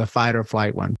system, the fight or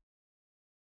flight one.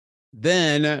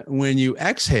 Then when you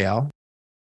exhale,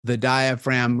 the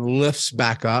diaphragm lifts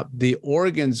back up, the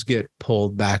organs get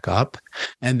pulled back up,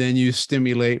 and then you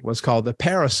stimulate what's called the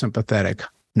parasympathetic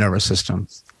nervous system.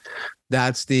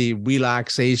 That's the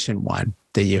relaxation one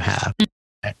that you have.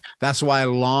 That's why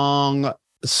long,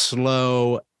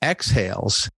 slow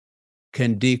exhales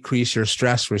can decrease your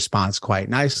stress response quite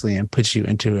nicely and put you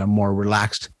into a more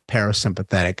relaxed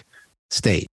parasympathetic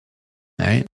state.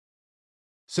 Right?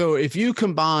 So if you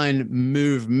combine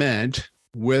movement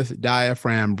with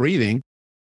diaphragm breathing,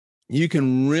 you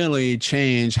can really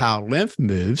change how lymph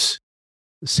moves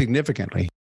significantly.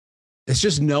 It's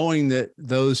just knowing that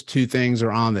those two things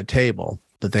are on the table,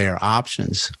 that they are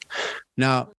options.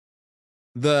 Now,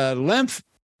 the lymph,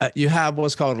 you have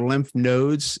what's called lymph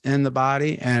nodes in the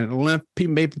body, and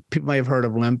people may have heard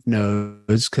of lymph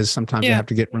nodes because sometimes they have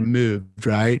to get removed,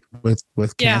 right?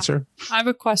 With cancer. I have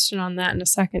a question on that in a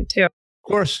second too. Of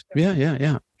course.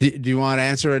 Yeah. Do you want to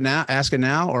answer it now? Ask it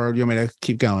now, or do you want me to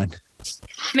keep going?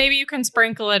 Maybe you can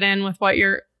sprinkle it in with what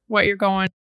you're going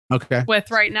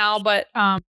with right now. But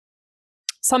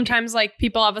sometimes like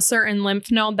people have a certain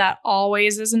lymph node that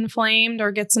always is inflamed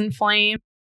or gets inflamed.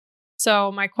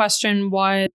 So my question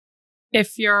was,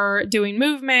 if you're doing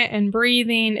movement and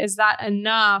breathing, is that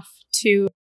enough to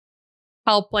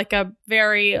help like a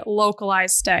very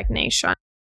localized stagnation?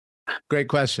 Great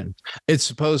question. It's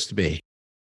supposed to be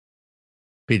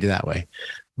that way.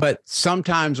 But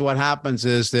sometimes what happens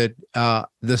is that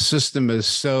the system is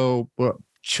so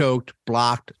choked,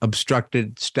 blocked,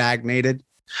 obstructed, stagnated,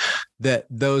 that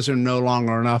those are no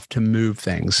longer enough to move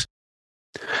things.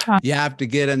 You have to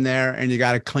get in there and you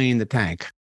got to clean the tank.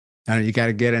 And you got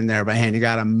to get in there by hand. You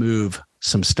got to move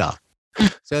some stuff.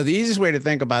 So the easiest way to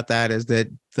think about that is that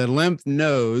the lymph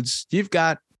nodes, you've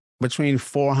got between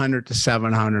 400 to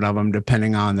 700 of them,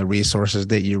 depending on the resources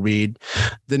that you read.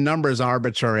 The number is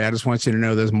arbitrary. I just want you to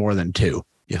know there's more than two.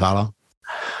 You follow?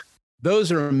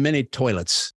 Those are mini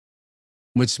toilets,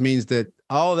 which means that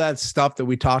all that stuff that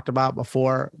we talked about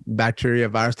before, bacteria,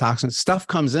 virus, toxins, stuff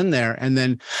comes in there. And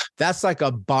then that's like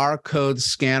a barcode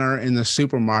scanner in the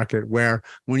supermarket where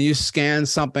when you scan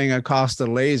something across the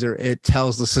laser, it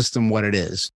tells the system what it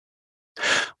is.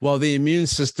 Well, the immune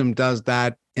system does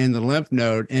that in the lymph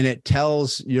node, and it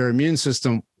tells your immune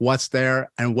system what's there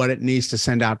and what it needs to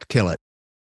send out to kill it.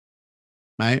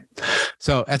 Right?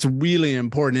 So that's really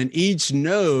important. And each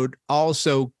node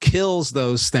also kills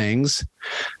those things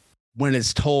when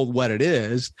it's told what it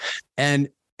is. And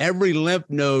every lymph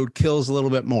node kills a little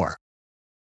bit more.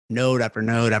 Node after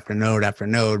node after node after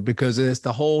node, because it's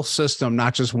the whole system,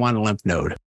 not just one lymph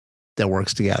node that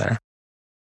works together.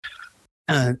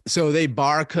 So they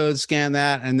barcode scan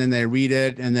that, and then they read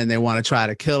it, and then they want to try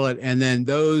to kill it. And then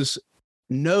those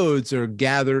nodes are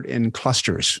gathered in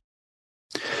clusters,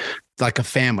 like a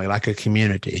family, like a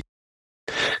community.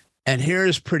 And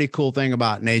here's a pretty cool thing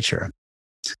about nature,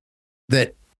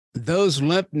 that those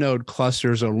lymph node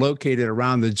clusters are located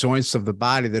around the joints of the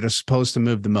body that are supposed to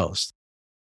move the most,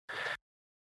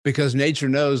 because nature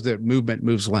knows that movement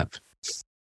moves lymph.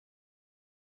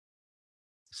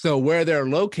 So where they're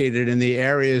located in the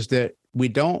areas that we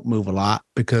don't move a lot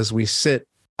because we sit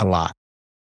a lot.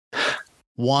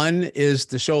 One is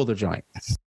the shoulder joint,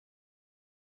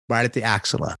 right at the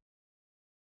axilla.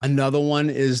 Another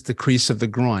one is the crease of the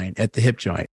groin at the hip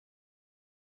joint.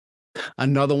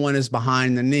 Another one is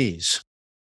behind the knees,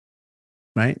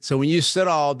 right? So when you sit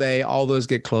all day, all those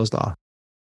get closed off.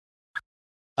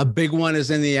 A big one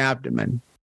is in the abdomen.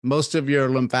 Most of your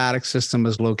lymphatic system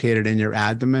is located in your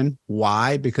abdomen.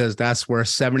 Why? Because that's where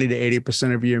 70 to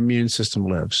 80% of your immune system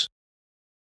lives.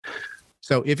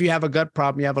 So if you have a gut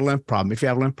problem, you have a lymph problem. If you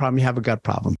have a lymph problem, you have a gut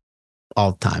problem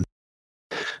all the time,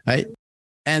 right?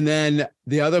 And then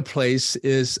the other place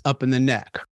is up in the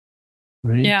neck,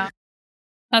 right? Yeah,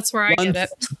 that's where I get it.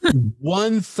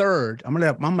 1/3.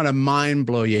 I'm gonna mind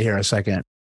blow you here a second.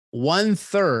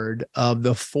 1/3 of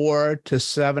the 400 to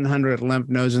 700 lymph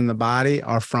nodes in the body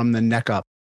are from the neck up.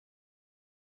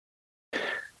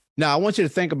 Now, I want you to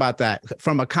think about that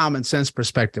from a common sense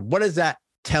perspective. What does that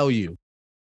tell you?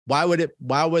 Why would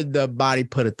the body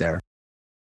put it there?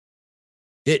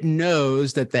 It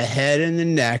knows that the head and the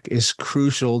neck is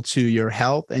crucial to your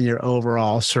health and your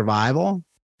overall survival,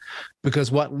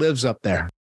 because what lives up there?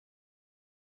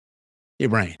 Your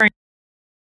brain.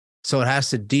 So it has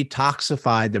to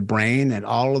detoxify the brain and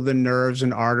all of the nerves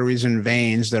and arteries and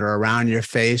veins that are around your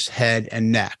face, head,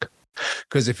 and neck.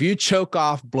 Because if you choke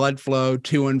off blood flow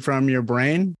to and from your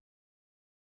brain,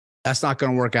 that's not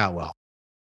going to work out well.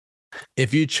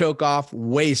 If you choke off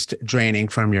waste draining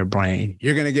from your brain,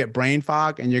 you're going to get brain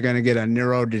fog and you're going to get a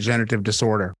neurodegenerative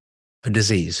disorder, a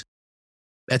disease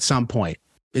at some point.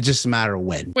 It's just a matter of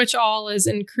when. Which all is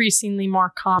increasingly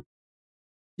more common.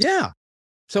 Yeah.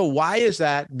 So why is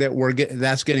that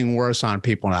that's getting worse on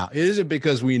people now? Is it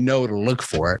because we know to look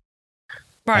for it?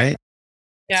 Right?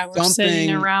 Yeah, we're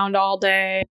sitting around all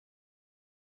day.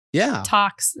 Yeah.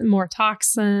 More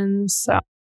toxins. So.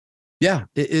 Yeah,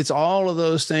 it's all of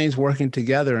those things working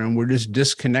together, and we're just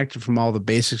disconnected from all the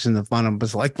basics and the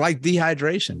fundamentals, like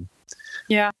dehydration.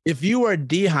 Yeah. If you are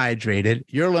dehydrated,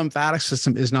 your lymphatic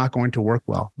system is not going to work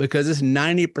well because it's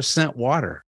 90%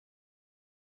 water.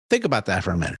 Think about that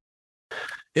for a minute.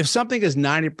 If something is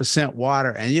 90%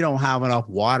 water and you don't have enough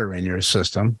water in your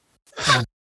system,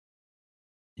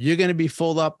 you're going to be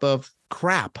full up of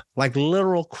crap, like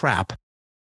literal crap.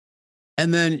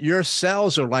 And then your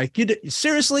cells are like,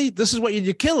 seriously, this is what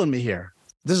you're killing me here.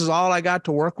 This is all I got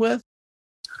to work with.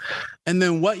 And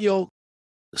then what you'll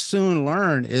soon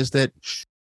learn is that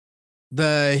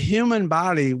the human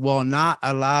body will not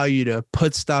allow you to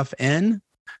put stuff in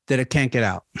that it can't get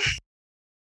out.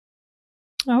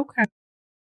 Okay.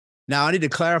 Now, I need to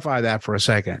clarify that for a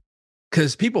second,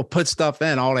 because people put stuff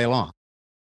in all day long.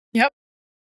 Yep.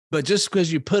 But just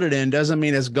because you put it in doesn't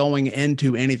mean it's going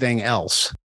into anything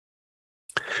else.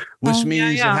 Which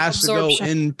means it has to go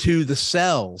into the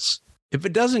cells. If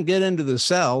it doesn't get into the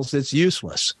cells, it's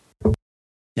useless.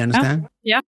 You understand?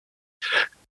 Yeah.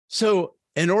 So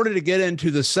in order to get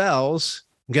into the cells,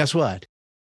 guess what?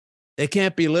 It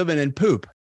can't be living in poop,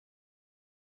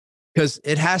 because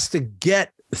it has to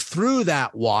get through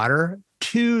that water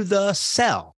to the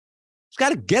cell. It's got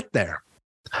to get there.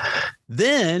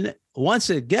 Then once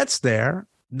it gets there,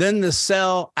 then the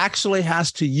cell actually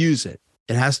has to use it.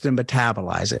 It has to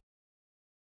metabolize it.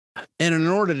 And in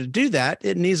order to do that,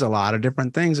 it needs a lot of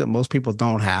different things that most people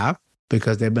don't have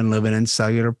because they've been living in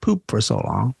cellular poop for so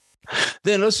long.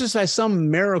 Then let's just say some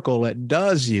miracle it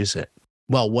does use it.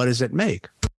 Well, what does it make?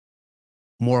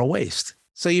 More waste.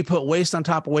 So you put waste on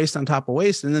top of waste on top of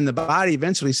waste. And then the body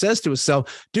eventually says to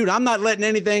itself, dude, I'm not letting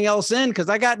anything else in because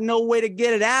I got no way to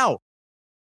get it out.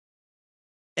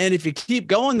 And if you keep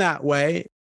going that way,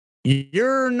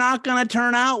 you're not going to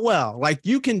turn out well. Like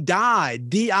you can die,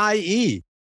 DIE.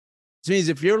 This means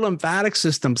if your lymphatic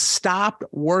system stopped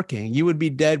working, you would be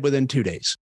dead within 2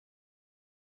 days.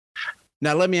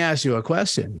 Now, let me ask you a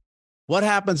question. What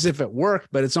happens if it worked,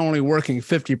 but it's only working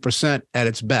 50% at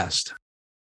its best?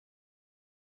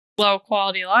 Low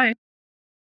quality life.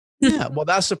 Yeah, well,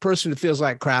 that's the person who feels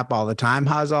like crap all the time.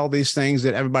 How's all these things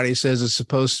that everybody says is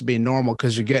supposed to be normal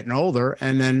because you're getting older?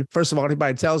 And then, first of all,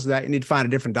 anybody tells you that, you need to find a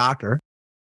different doctor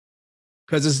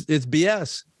because it's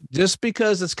BS. Just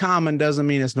because it's common doesn't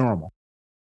mean it's normal,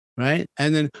 right?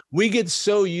 And then we get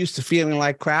so used to feeling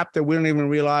like crap that we don't even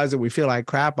realize that we feel like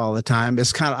crap all the time.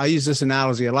 It's kind of, I use this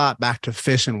analogy a lot back to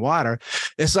fish and water.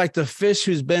 It's like the fish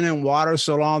who's been in water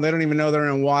so long, they don't even know they're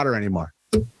in water anymore.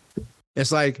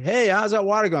 It's like, hey, how's that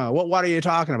water going? What water are you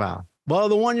talking about? Well,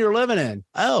 the one you're living in.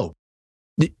 Oh,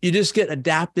 you just get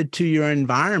adapted to your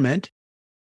environment.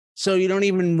 So you don't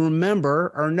even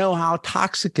remember or know how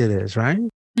toxic it is, right?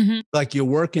 Mm-hmm. Like your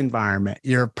work environment,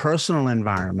 your personal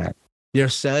environment, your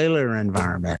cellular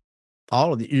environment,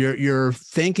 all of your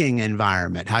thinking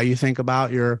environment, how you think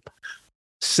about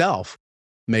yourself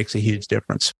makes a huge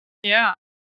difference. Yeah.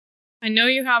 I know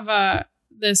you have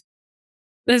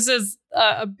this is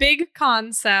a big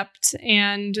concept,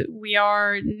 and we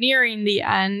are nearing the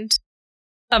end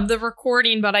of the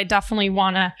recording, but I definitely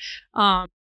want to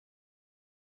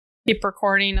keep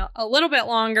recording a little bit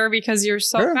longer because you're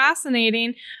so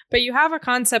fascinating. But you have a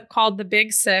concept called the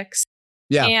Big Six.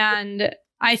 Yeah. And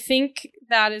I think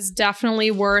that is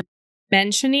definitely worth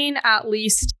mentioning, at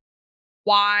least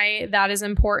why that is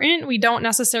important. We don't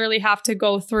necessarily have to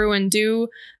go through and do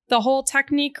the whole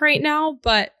technique right now,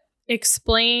 but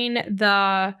explain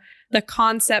the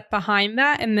concept behind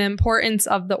that and the importance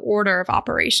of the order of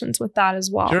operations with that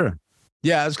as well. Sure.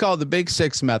 Yeah, it's called the Big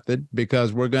Six method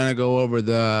because we're going to go over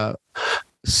the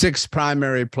 6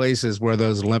 primary places where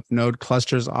those lymph node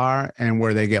clusters are and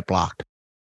where they get blocked.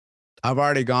 I've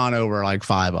already gone over like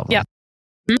 5 of them. Yeah.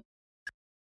 Mm-hmm.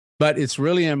 But it's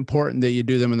really important that you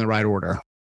do them in the right order.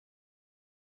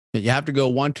 You have to go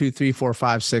 1, 2, 3, 4,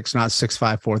 5, 6, not 6,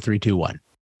 5, 4, 3, 2, 1.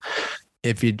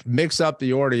 If you mix up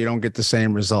the order, you don't get the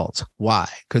same results. Why?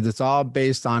 Because it's all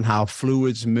based on how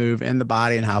fluids move in the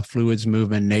body and how fluids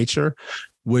move in nature,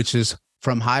 which is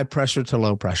from high pressure to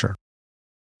low pressure.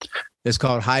 It's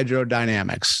called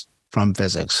hydrodynamics from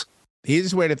physics. The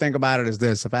easiest way to think about it is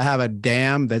this. If I have a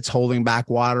dam that's holding back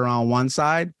water on one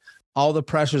side, all the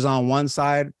pressure's on one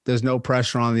side, there's no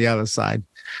pressure on the other side.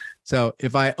 So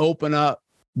if I open up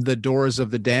the doors of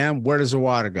the dam, where does the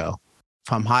water go?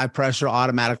 From high pressure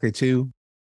automatically to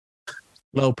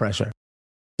low pressure.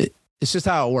 It's just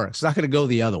how it works. It's not going to go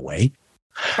the other way.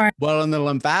 Right. Well, in the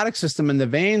lymphatic system and the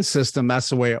vein system, that's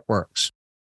the way it works.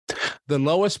 The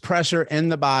lowest pressure in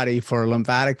the body for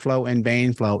lymphatic flow and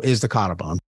vein flow is the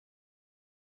collarbone.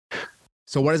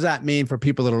 So what does that mean for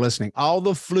people that are listening? All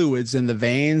the fluids in the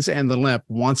veins and the lymph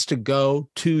wants to go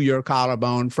to your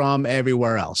collarbone from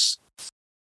everywhere else.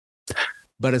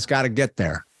 But it's got to get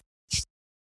there.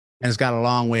 And it's got a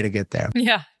long way to get there.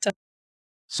 Yeah.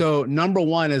 So number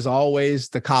 1 is always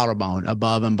the collarbone,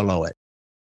 above and below it.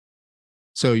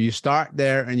 So you start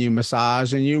there and you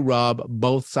massage and you rub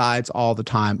both sides all the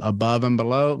time, above and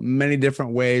below, many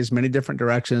different ways, many different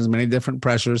directions, many different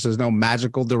pressures. There's no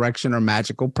magical direction or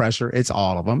magical pressure. It's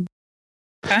all of them.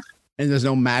 Okay. And there's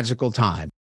no magical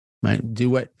time, right? Do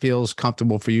what feels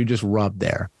comfortable for you. Just rub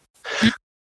there.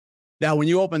 Now, when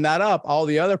you open that up, all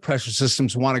the other pressure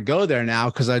systems want to go there now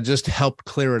because I just helped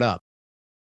clear it up.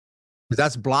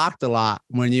 That's blocked a lot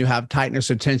when you have tightness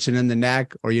or tension in the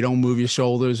neck, or you don't move your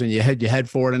shoulders and you hit your head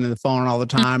forward into the phone all the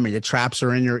time, or your traps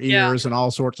are in your ears and all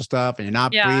sorts of stuff, and you're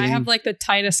not breathing. I have like the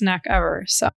tightest neck ever.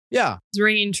 So yeah, it's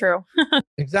ringing true.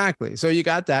 Exactly. So you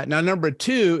got that. Now, number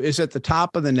 2 is at the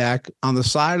top of the neck, on the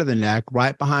side of the neck,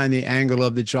 right behind the angle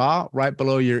of the jaw, right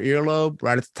below your earlobe,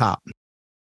 right at the top.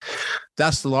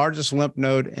 That's the largest lymph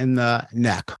node in the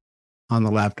neck on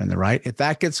the left and the right. If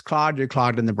that gets clogged, you're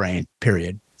clogged in the brain,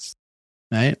 period.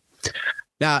 Right?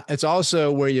 Now, it's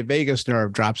also where your vagus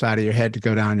nerve drops out of your head to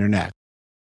go down your neck.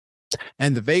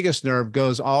 And the vagus nerve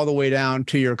goes all the way down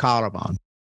to your collarbone.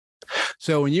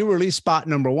 So when you release spot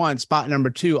number 1, spot number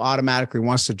 2 automatically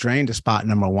wants to drain to spot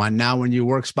number 1. Now, when you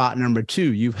work spot number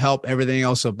 2, you help everything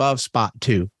else above spot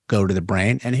 2 go to the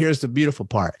brain. And here's the beautiful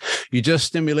part. You just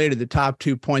stimulated the top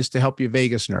 2 points to help your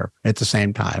vagus nerve at the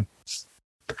same time.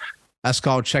 That's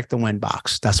called check the wind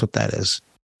box. That's what that is.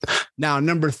 Now,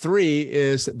 number 3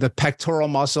 is the pectoral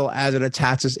muscle as it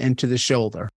attaches into the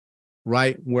shoulder,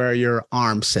 right where your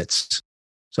arm sits.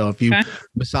 So if you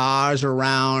massage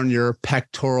around your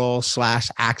pectoral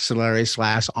 / axillary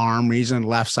 / arm region,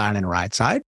 left side and right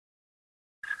side.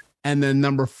 And then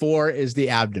number 4 is the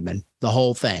abdomen, the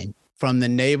whole thing, from the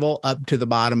navel up to the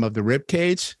bottom of the rib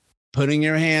cage, putting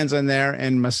your hands in there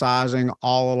and massaging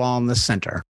all along the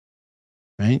center,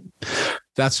 right?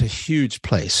 That's a huge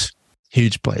place.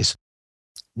 Huge place.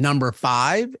 Number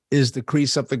 5 is the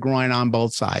crease of the groin on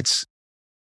both sides,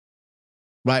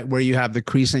 right where you have the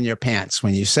crease in your pants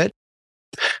when you sit.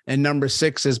 And number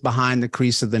 6 is behind the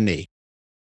crease of the knee.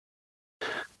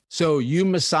 So you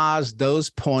massage those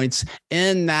points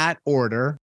in that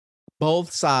order,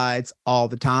 both sides all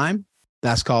the time.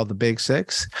 That's called the Big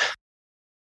 6.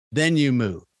 Then you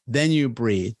move, then you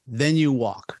breathe, then you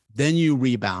walk, then you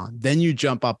rebound, then you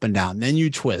jump up and down, then you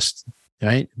twist.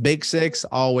 Right? Big 6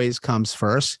 always comes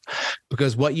first,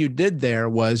 because what you did there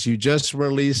was you just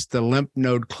released the lymph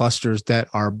node clusters that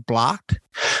are blocked,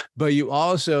 but you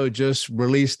also just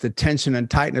released the tension and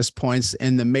tightness points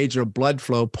in the major blood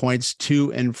flow points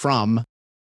to and from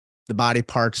the body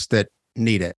parts that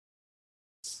need it.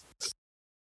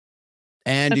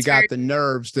 And you got the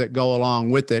nerves that go along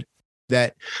with it,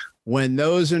 that when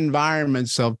those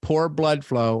environments of poor blood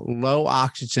flow, low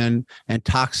oxygen, and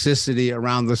toxicity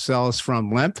around the cells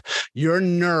from lymph, your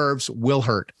nerves will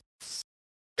hurt.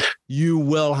 You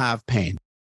will have pain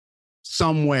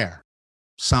somewhere,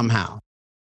 somehow,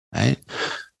 right?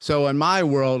 So in my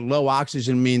world, low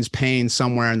oxygen means pain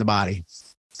somewhere in the body.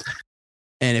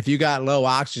 And if you got low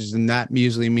oxygen, that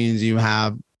usually means you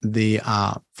have the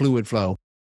fluid flow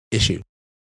issue,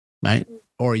 right?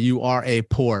 Or you are a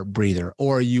poor breather,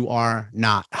 or you are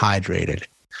not hydrated.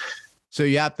 So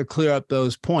you have to clear up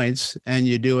those points, and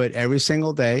you do it every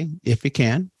single day if you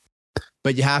can.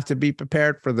 But you have to be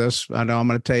prepared for this. I know I'm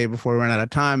going to tell you before we run out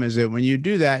of time is that when you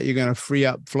do that, you're going to free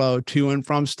up flow to and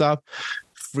from stuff,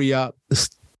 free up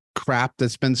crap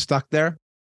that's been stuck there.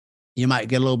 You might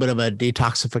get a little bit of a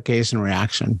detoxification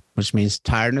reaction, which means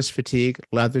tiredness, fatigue,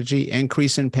 lethargy,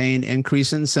 increase in pain,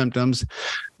 increase in symptoms.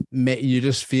 You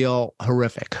just feel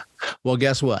horrific. Well,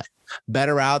 guess what?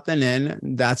 Better out than in.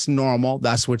 That's normal.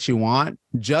 That's what you want.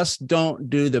 Just don't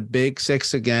do the big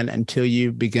 6 again until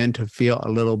you begin to feel a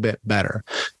little bit better.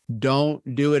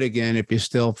 Don't do it again if you're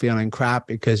still feeling crap,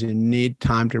 because you need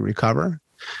time to recover,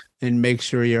 and make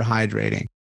sure you're hydrating.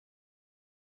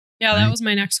 Yeah, that was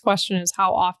my next question, is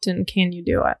how often can you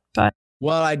do it? But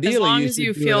well, ideally, as long as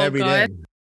you feel good.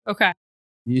 Okay.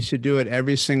 You should do it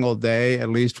every single day, at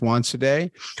least once a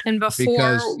day. And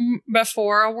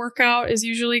before a workout is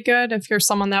usually good if you're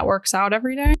someone that works out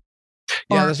every day?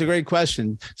 Yeah, that's a great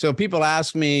question. So people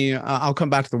ask me, I'll come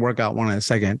back to the workout one in a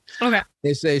second. Okay.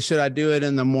 They say, should I do it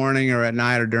in the morning or at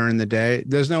night or during the day?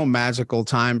 There's no magical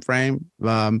time frame.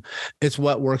 It's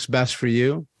what works best for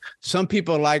you. Some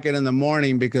people like it in the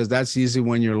morning because that's usually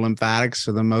when your lymphatics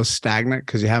are the most stagnant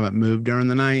because you haven't moved during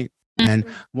the night. And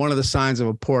one of the signs of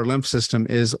a poor lymph system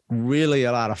is really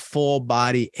a lot of full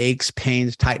body aches,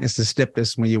 pains, tightness, and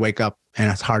stiffness when you wake up,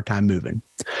 and it's a hard time moving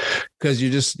because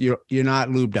you're not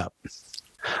lubed up.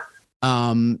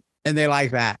 And they like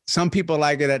that. Some people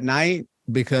like it at night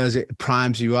because it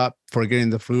primes you up for getting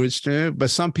the fluids to,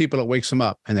 but some people it wakes them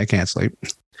up and they can't sleep.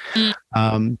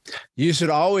 You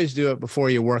should always do it before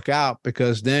you work out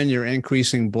because then you're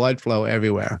increasing blood flow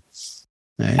everywhere.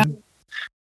 Right? Yeah.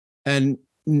 And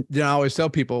I always tell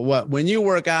people when you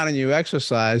work out and you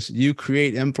exercise, you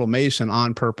create inflammation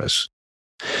on purpose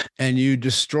and you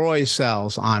destroy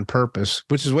cells on purpose,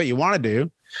 which is what you want to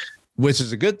do, which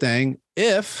is a good thing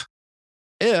if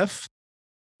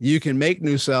you can make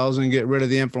new cells and get rid of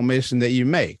the inflammation that you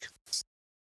make.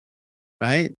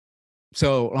 Right?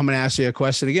 So I'm going to ask you a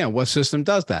question again. What system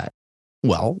does that?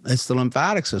 Well, it's the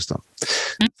lymphatic system.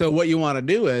 So what you want to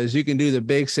do is you can do the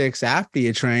big 6 after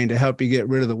you train to help you get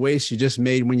rid of the waste you just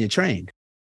made when you trained.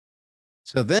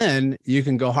 So then you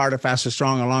can go harder, faster,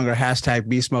 stronger, longer,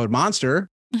 #beast mode monster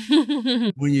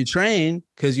when you train,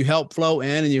 because you help flow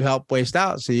in and you help waste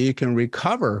out so you can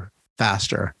recover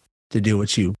faster to do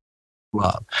what you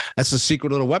love. That's a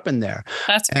secret little weapon there.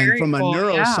 That's very cool. And from a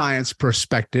neuroscience yeah.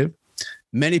 perspective,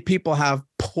 many people have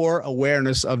poor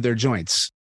awareness of their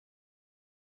joints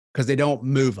because they don't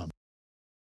move them.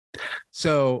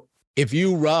 So if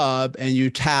you rub and you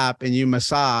tap and you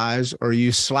massage or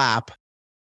you slap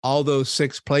all those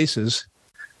 6 places,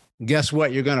 guess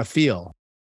what you're going to feel?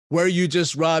 Where you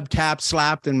just rubbed, tapped,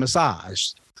 slapped, and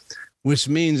massaged, which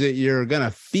means that you're going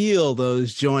to feel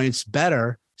those joints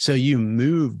better. So you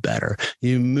move better.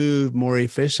 You move more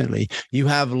efficiently. You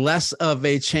have less of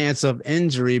a chance of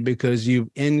injury because you've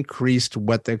increased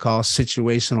what they call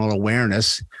situational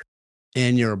awareness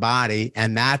in your body.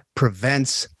 And that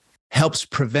helps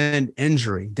prevent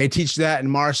injury. They teach that in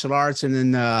martial arts and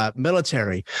in the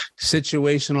military.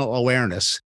 Situational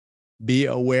awareness. Be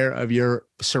aware of your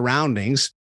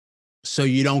surroundings so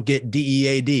you don't get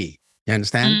DEAD. You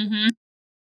understand? Mm-hmm.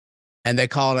 And they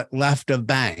call it left of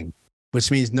bang,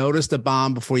 which means notice the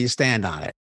bomb before you stand on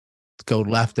it. Go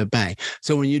left of bang.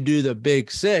 So when you do the big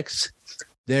 6,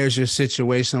 there's your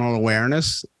situational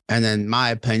awareness. And then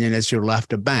my opinion, it's your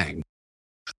left of bang.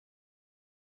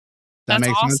 That's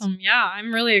awesome. Sense? Yeah,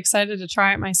 I'm really excited to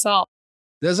try it myself.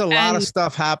 There's a lot of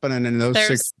stuff happening in those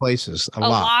 6 places. A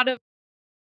lot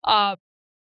of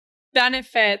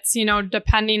benefits,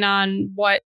 depending on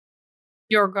what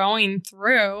you're going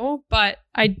through. But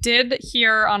I did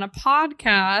hear on a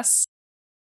podcast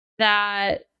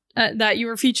that you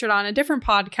were featured on a different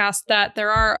podcast that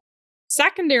there are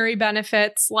secondary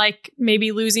benefits, like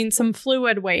maybe losing some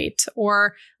fluid weight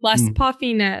or less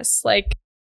puffiness. Like,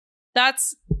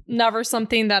 that's never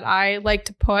something that I like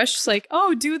to push. Like,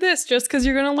 oh, do this just because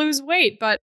you're going to lose weight.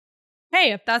 But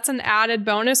hey, if that's an added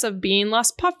bonus of being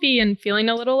less puffy and feeling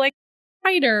a little like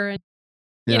tighter and,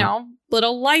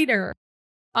 little lighter.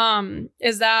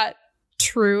 Is that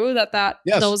true that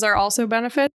yes. Those are also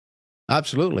benefits?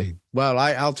 Absolutely. Well,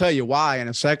 I'll tell you why in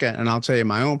a second, and I'll tell you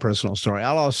my own personal story.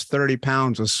 I lost 30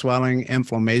 pounds of swelling,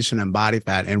 inflammation, and body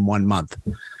fat in 1 month.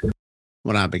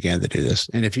 when I began to do this.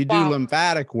 And if you do Wow.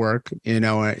 lymphatic work,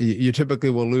 you typically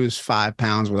will lose 5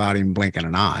 pounds without even blinking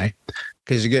an eye,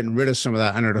 because you're getting rid of some of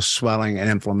that under the swelling and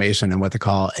inflammation and what they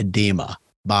call edema,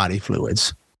 body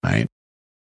fluids, right?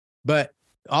 But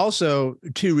also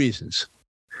 2 reasons.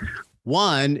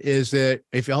 One is that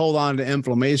if you hold on to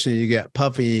inflammation, you get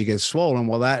puffy, you get swollen.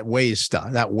 Well, that weighs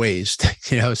stuff,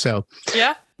 so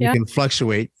you can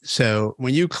fluctuate. So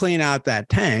when you clean out that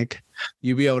tank,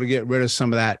 you'll be able to get rid of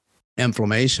some of that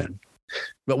inflammation.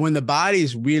 But when the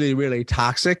body's really, really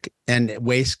toxic and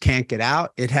waste can't get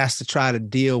out, it has to try to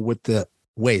deal with the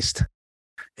waste.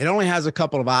 It only has a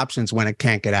couple of options when it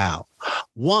can't get out.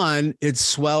 One, it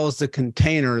swells the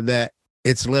container that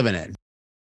it's living in.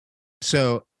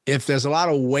 So if there's a lot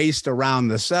of waste around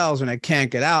the cells and it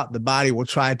can't get out, the body will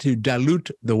try to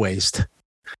dilute the waste.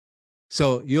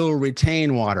 So you'll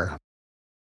retain water.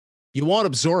 You won't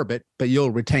absorb it, but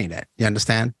you'll retain it. You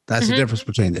understand? That's the difference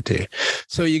between the two.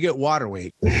 So you get water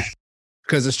weight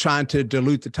because it's trying to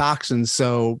dilute the toxins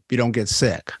so you don't get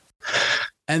sick.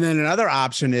 And then another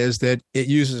option is that it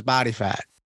uses body fat,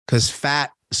 because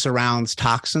fat surrounds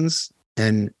toxins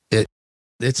and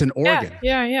it's an organ.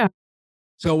 Yeah.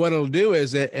 So what it'll do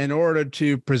is that in order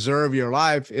to preserve your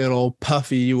life, it'll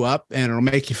puffy you up and it'll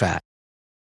make you fat,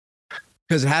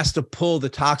 because it has to pull the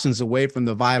toxins away from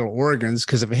the vital organs,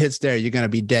 because if it hits there, you're going to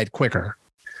be dead quicker.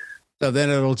 So then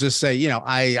it'll just say,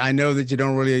 I know that you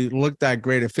don't really look that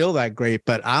great or feel that great,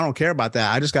 but I don't care about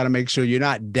that. I just got to make sure you're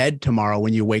not dead tomorrow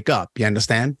when you wake up. You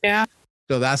understand? Yeah.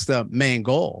 So that's the main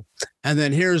goal. And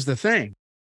then here's the thing.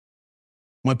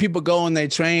 When people go and they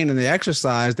train and they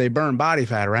exercise, they burn body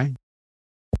fat, right?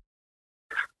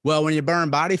 Well, when you burn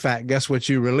body fat, guess what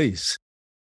you release?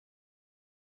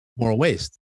 More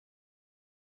waste.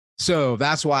 So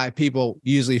that's why people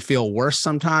usually feel worse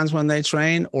sometimes when they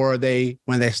train, or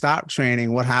when they stop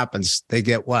training, what happens? They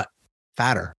get what?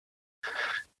 Fatter.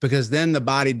 Because then the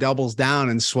body doubles down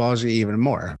and swells you even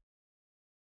more.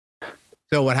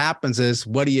 So what happens is,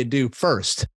 what do you do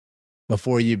first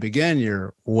before you begin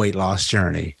your weight loss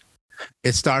journey?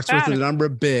 It starts with the number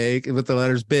big, with the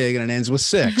letters big, and it ends with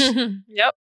 6.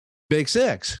 Yep. Big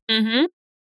 6. Mm-hmm.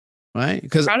 Right?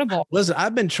 Because incredible. Listen,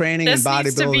 I've been training in bodybuilding.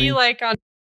 This needs to be like on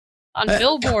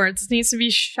billboards. It needs to be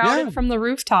shouted from the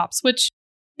rooftops, which,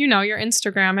 your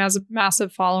Instagram has a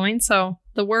massive following. So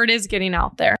the word is getting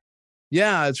out there.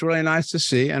 Yeah, it's really nice to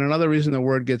see. And another reason the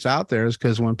word gets out there is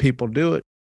because when people do it,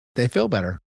 they feel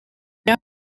better. Yeah.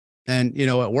 And,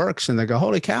 it works. And they go,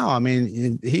 holy cow. I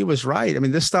mean, he was right. I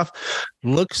mean, this stuff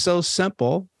looks so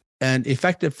simple, and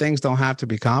effective things don't have to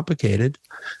be complicated.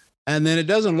 And then it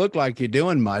doesn't look like you're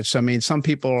doing much. I mean, some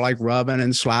people are like rubbing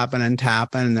and slapping and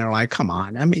tapping, and they're like, come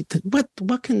on. I mean,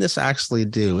 what can this actually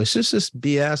do? It's just this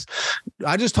BS.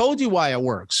 I just told you why it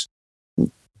works.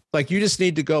 Like, you just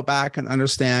need to go back and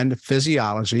understand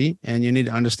physiology, and you need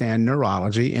to understand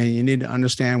neurology, and you need to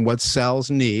understand what cells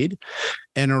need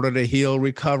in order to heal,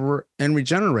 recover, and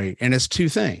regenerate. And it's 2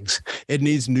 things. It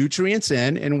needs nutrients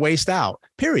in and waste out,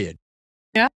 period.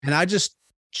 Yeah. And I just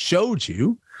showed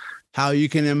you how you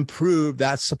can improve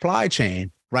that supply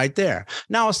chain right there.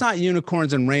 Now, it's not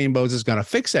unicorns and rainbows is going to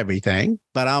fix everything,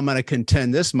 but I'm going to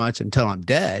contend this much until I'm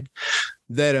dead,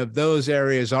 that if those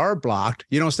areas are blocked,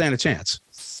 you don't stand a chance.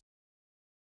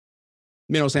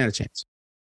 You don't stand a chance.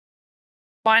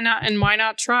 Why not? And why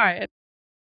not try it?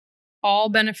 All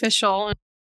beneficial and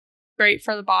great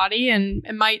for the body. And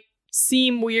it might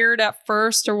seem weird at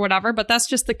first or whatever, but that's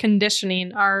just the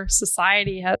conditioning our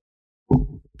society has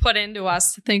put into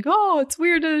us to think, oh, it's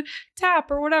weird to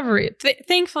tap or whatever.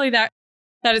 Thankfully that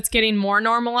it's getting more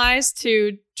normalized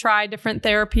to try different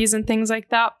therapies and things like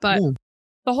that. But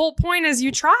the whole point is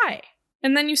you try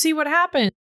and then you see what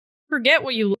happens. Forget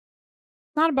what you look.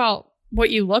 It's not about what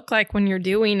you look like when you're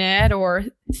doing it or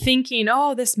thinking,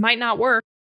 oh, this might not work.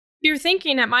 If you're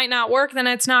thinking it might not work, then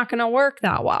it's not going to work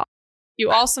that well. You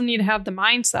also need to have the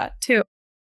mindset too.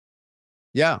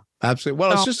 Yeah, absolutely.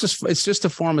 Well, it's just a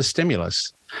form of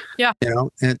stimulus. Yeah.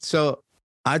 And so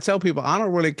I tell people, I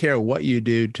don't really care what you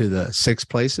do to the 6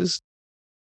 places.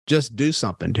 Just do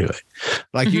something to it.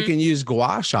 Like you can use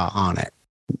gua sha on it.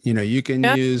 You can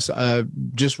use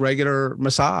just regular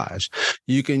massage.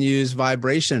 You can use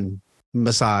vibration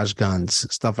massage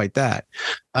guns, stuff like that.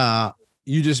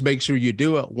 You just make sure you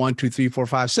do it 1, 2, 3, 4,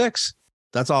 5, 6.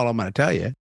 That's all I'm going to tell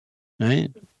you. Right.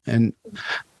 And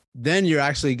then you're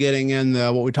actually getting in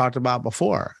what we talked about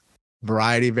before.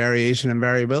 Variety, variation, and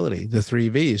variability, the 3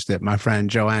 V's that my friend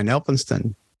Joanne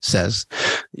Elphinston says.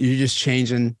 You're just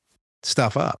changing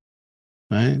stuff up,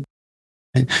 right?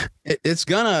 And it's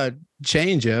going to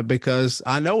change you, because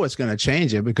I know it's going to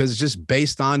change you, because it's just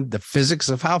based on the physics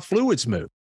of how fluids move.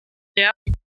 Yeah.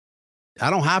 I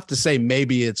don't have to say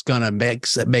maybe it's going to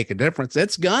make a difference.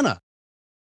 It's gonna.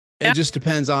 It just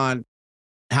depends on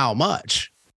how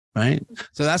much, right?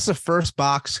 So that's the first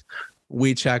box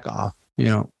we check off.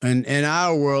 And in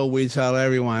our world, we tell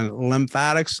everyone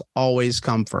lymphatics always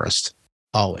come first,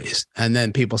 always. And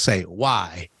then people say,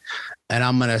 why? And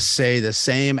I'm going to say the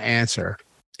same answer.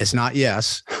 It's not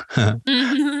yes.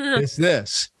 It's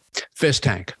this. Fish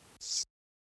tank.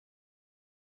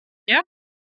 Yeah.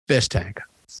 Fish tank.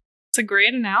 It's a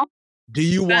great analogy. Do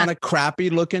you want a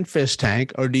crappy looking fish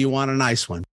tank or do you want a nice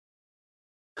one?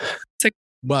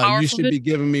 Well, you should be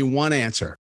giving me one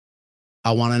answer.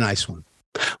 I want a nice one.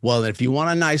 Well, if you want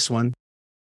a nice one,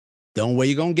 the only way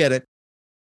you're going to get it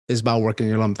is by working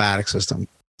your lymphatic system.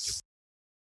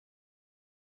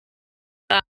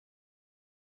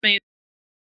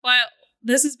 Well,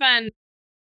 this has been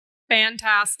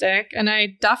fantastic. And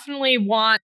I definitely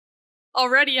want,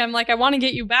 already, I'm like, I want to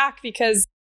get you back because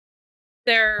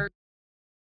you're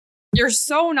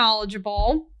so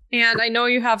knowledgeable. And I know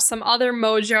you have some other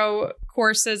Mojo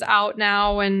courses out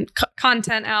now and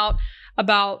content out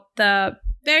about the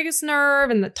vagus nerve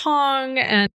and the tongue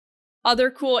and other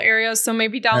cool areas. So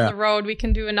maybe down the road, we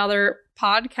can do another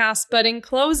podcast. But in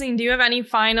closing, do you have any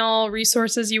final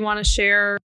resources you want to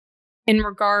share in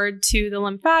regard to the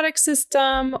lymphatic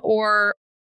system, or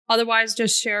otherwise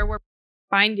just share where to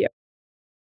find you?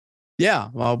 Yeah,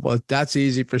 well, that's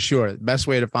easy for sure. The best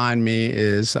way to find me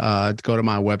is to go to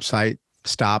my website,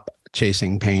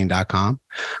 stopchasingpain.com.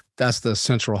 That's the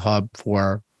central hub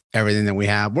for everything that we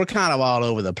have. We're kind of all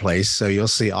over the place. So you'll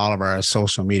see all of our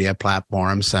social media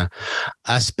platforms.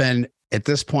 I spend, at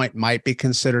this point, might be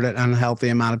considered an unhealthy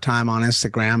amount of time on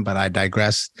Instagram, but I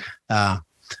digress. I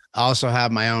also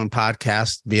have my own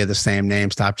podcast via the same name,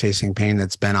 Stop Chasing Pain,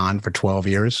 that's been on for 12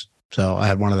 years. So I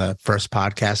had one of the first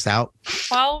podcasts out.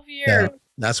 12 years.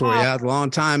 That's where we had a long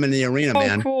time in the arena,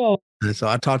 man. Cool. And so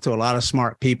I talk to a lot of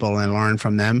smart people and learn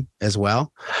from them as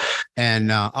well.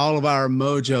 And all of our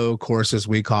Mojo courses,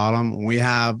 we call them, we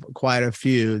have quite a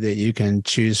few that you can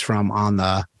choose from on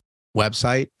the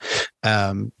website.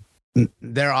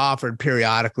 They're offered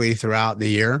periodically throughout the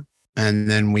year. And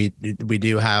then we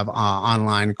do have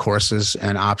online courses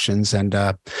and options and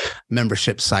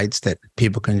membership sites that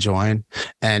people can join.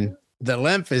 And the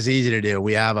lymph is easy to do.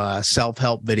 We have a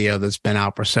self-help video that's been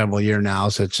out for several years now.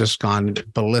 So it's just gone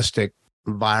ballistic,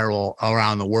 viral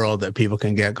around the world that people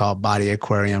can get, called Body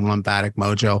Aquarium Lymphatic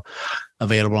Mojo,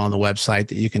 available on the website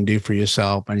that you can do for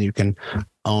yourself. And you can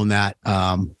own that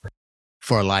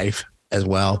for life as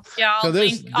well. Yeah,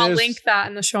 I'll link that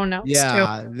in the show notes.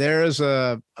 Yeah, too. There's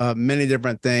many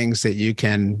different things that you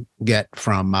can get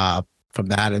from that.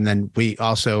 And then we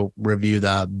also review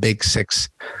the Big Six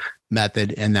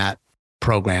method in that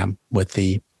program with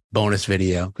the bonus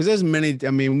video, because there's many.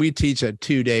 I mean, we teach a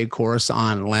 2-day course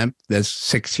on lymph that's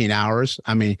 16 hours.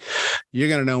 I mean, you're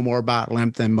going to know more about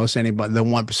lymph than most anybody, the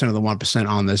 1% of the 1%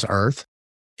 on this earth,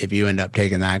 if you end up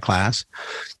taking that class.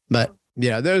 But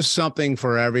yeah, there's something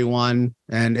for everyone.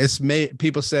 And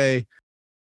people say,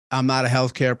 I'm not a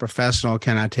healthcare professional.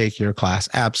 Can I take your class?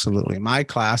 Absolutely. My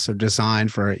class are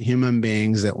designed for human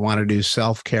beings that want to do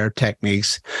self-care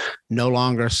techniques, no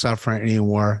longer suffer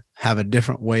anymore, have a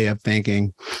different way of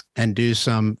thinking, and do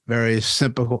some very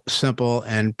simple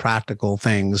and practical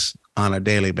things on a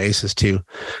daily basis to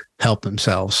help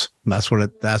themselves. That's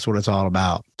what it's all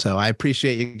about. So I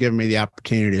appreciate you giving me the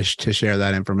opportunity to share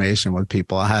that information with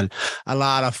people. I had a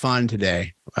lot of fun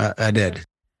today. I did.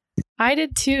 I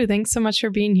did too. Thanks so much for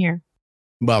being here.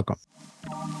 Welcome.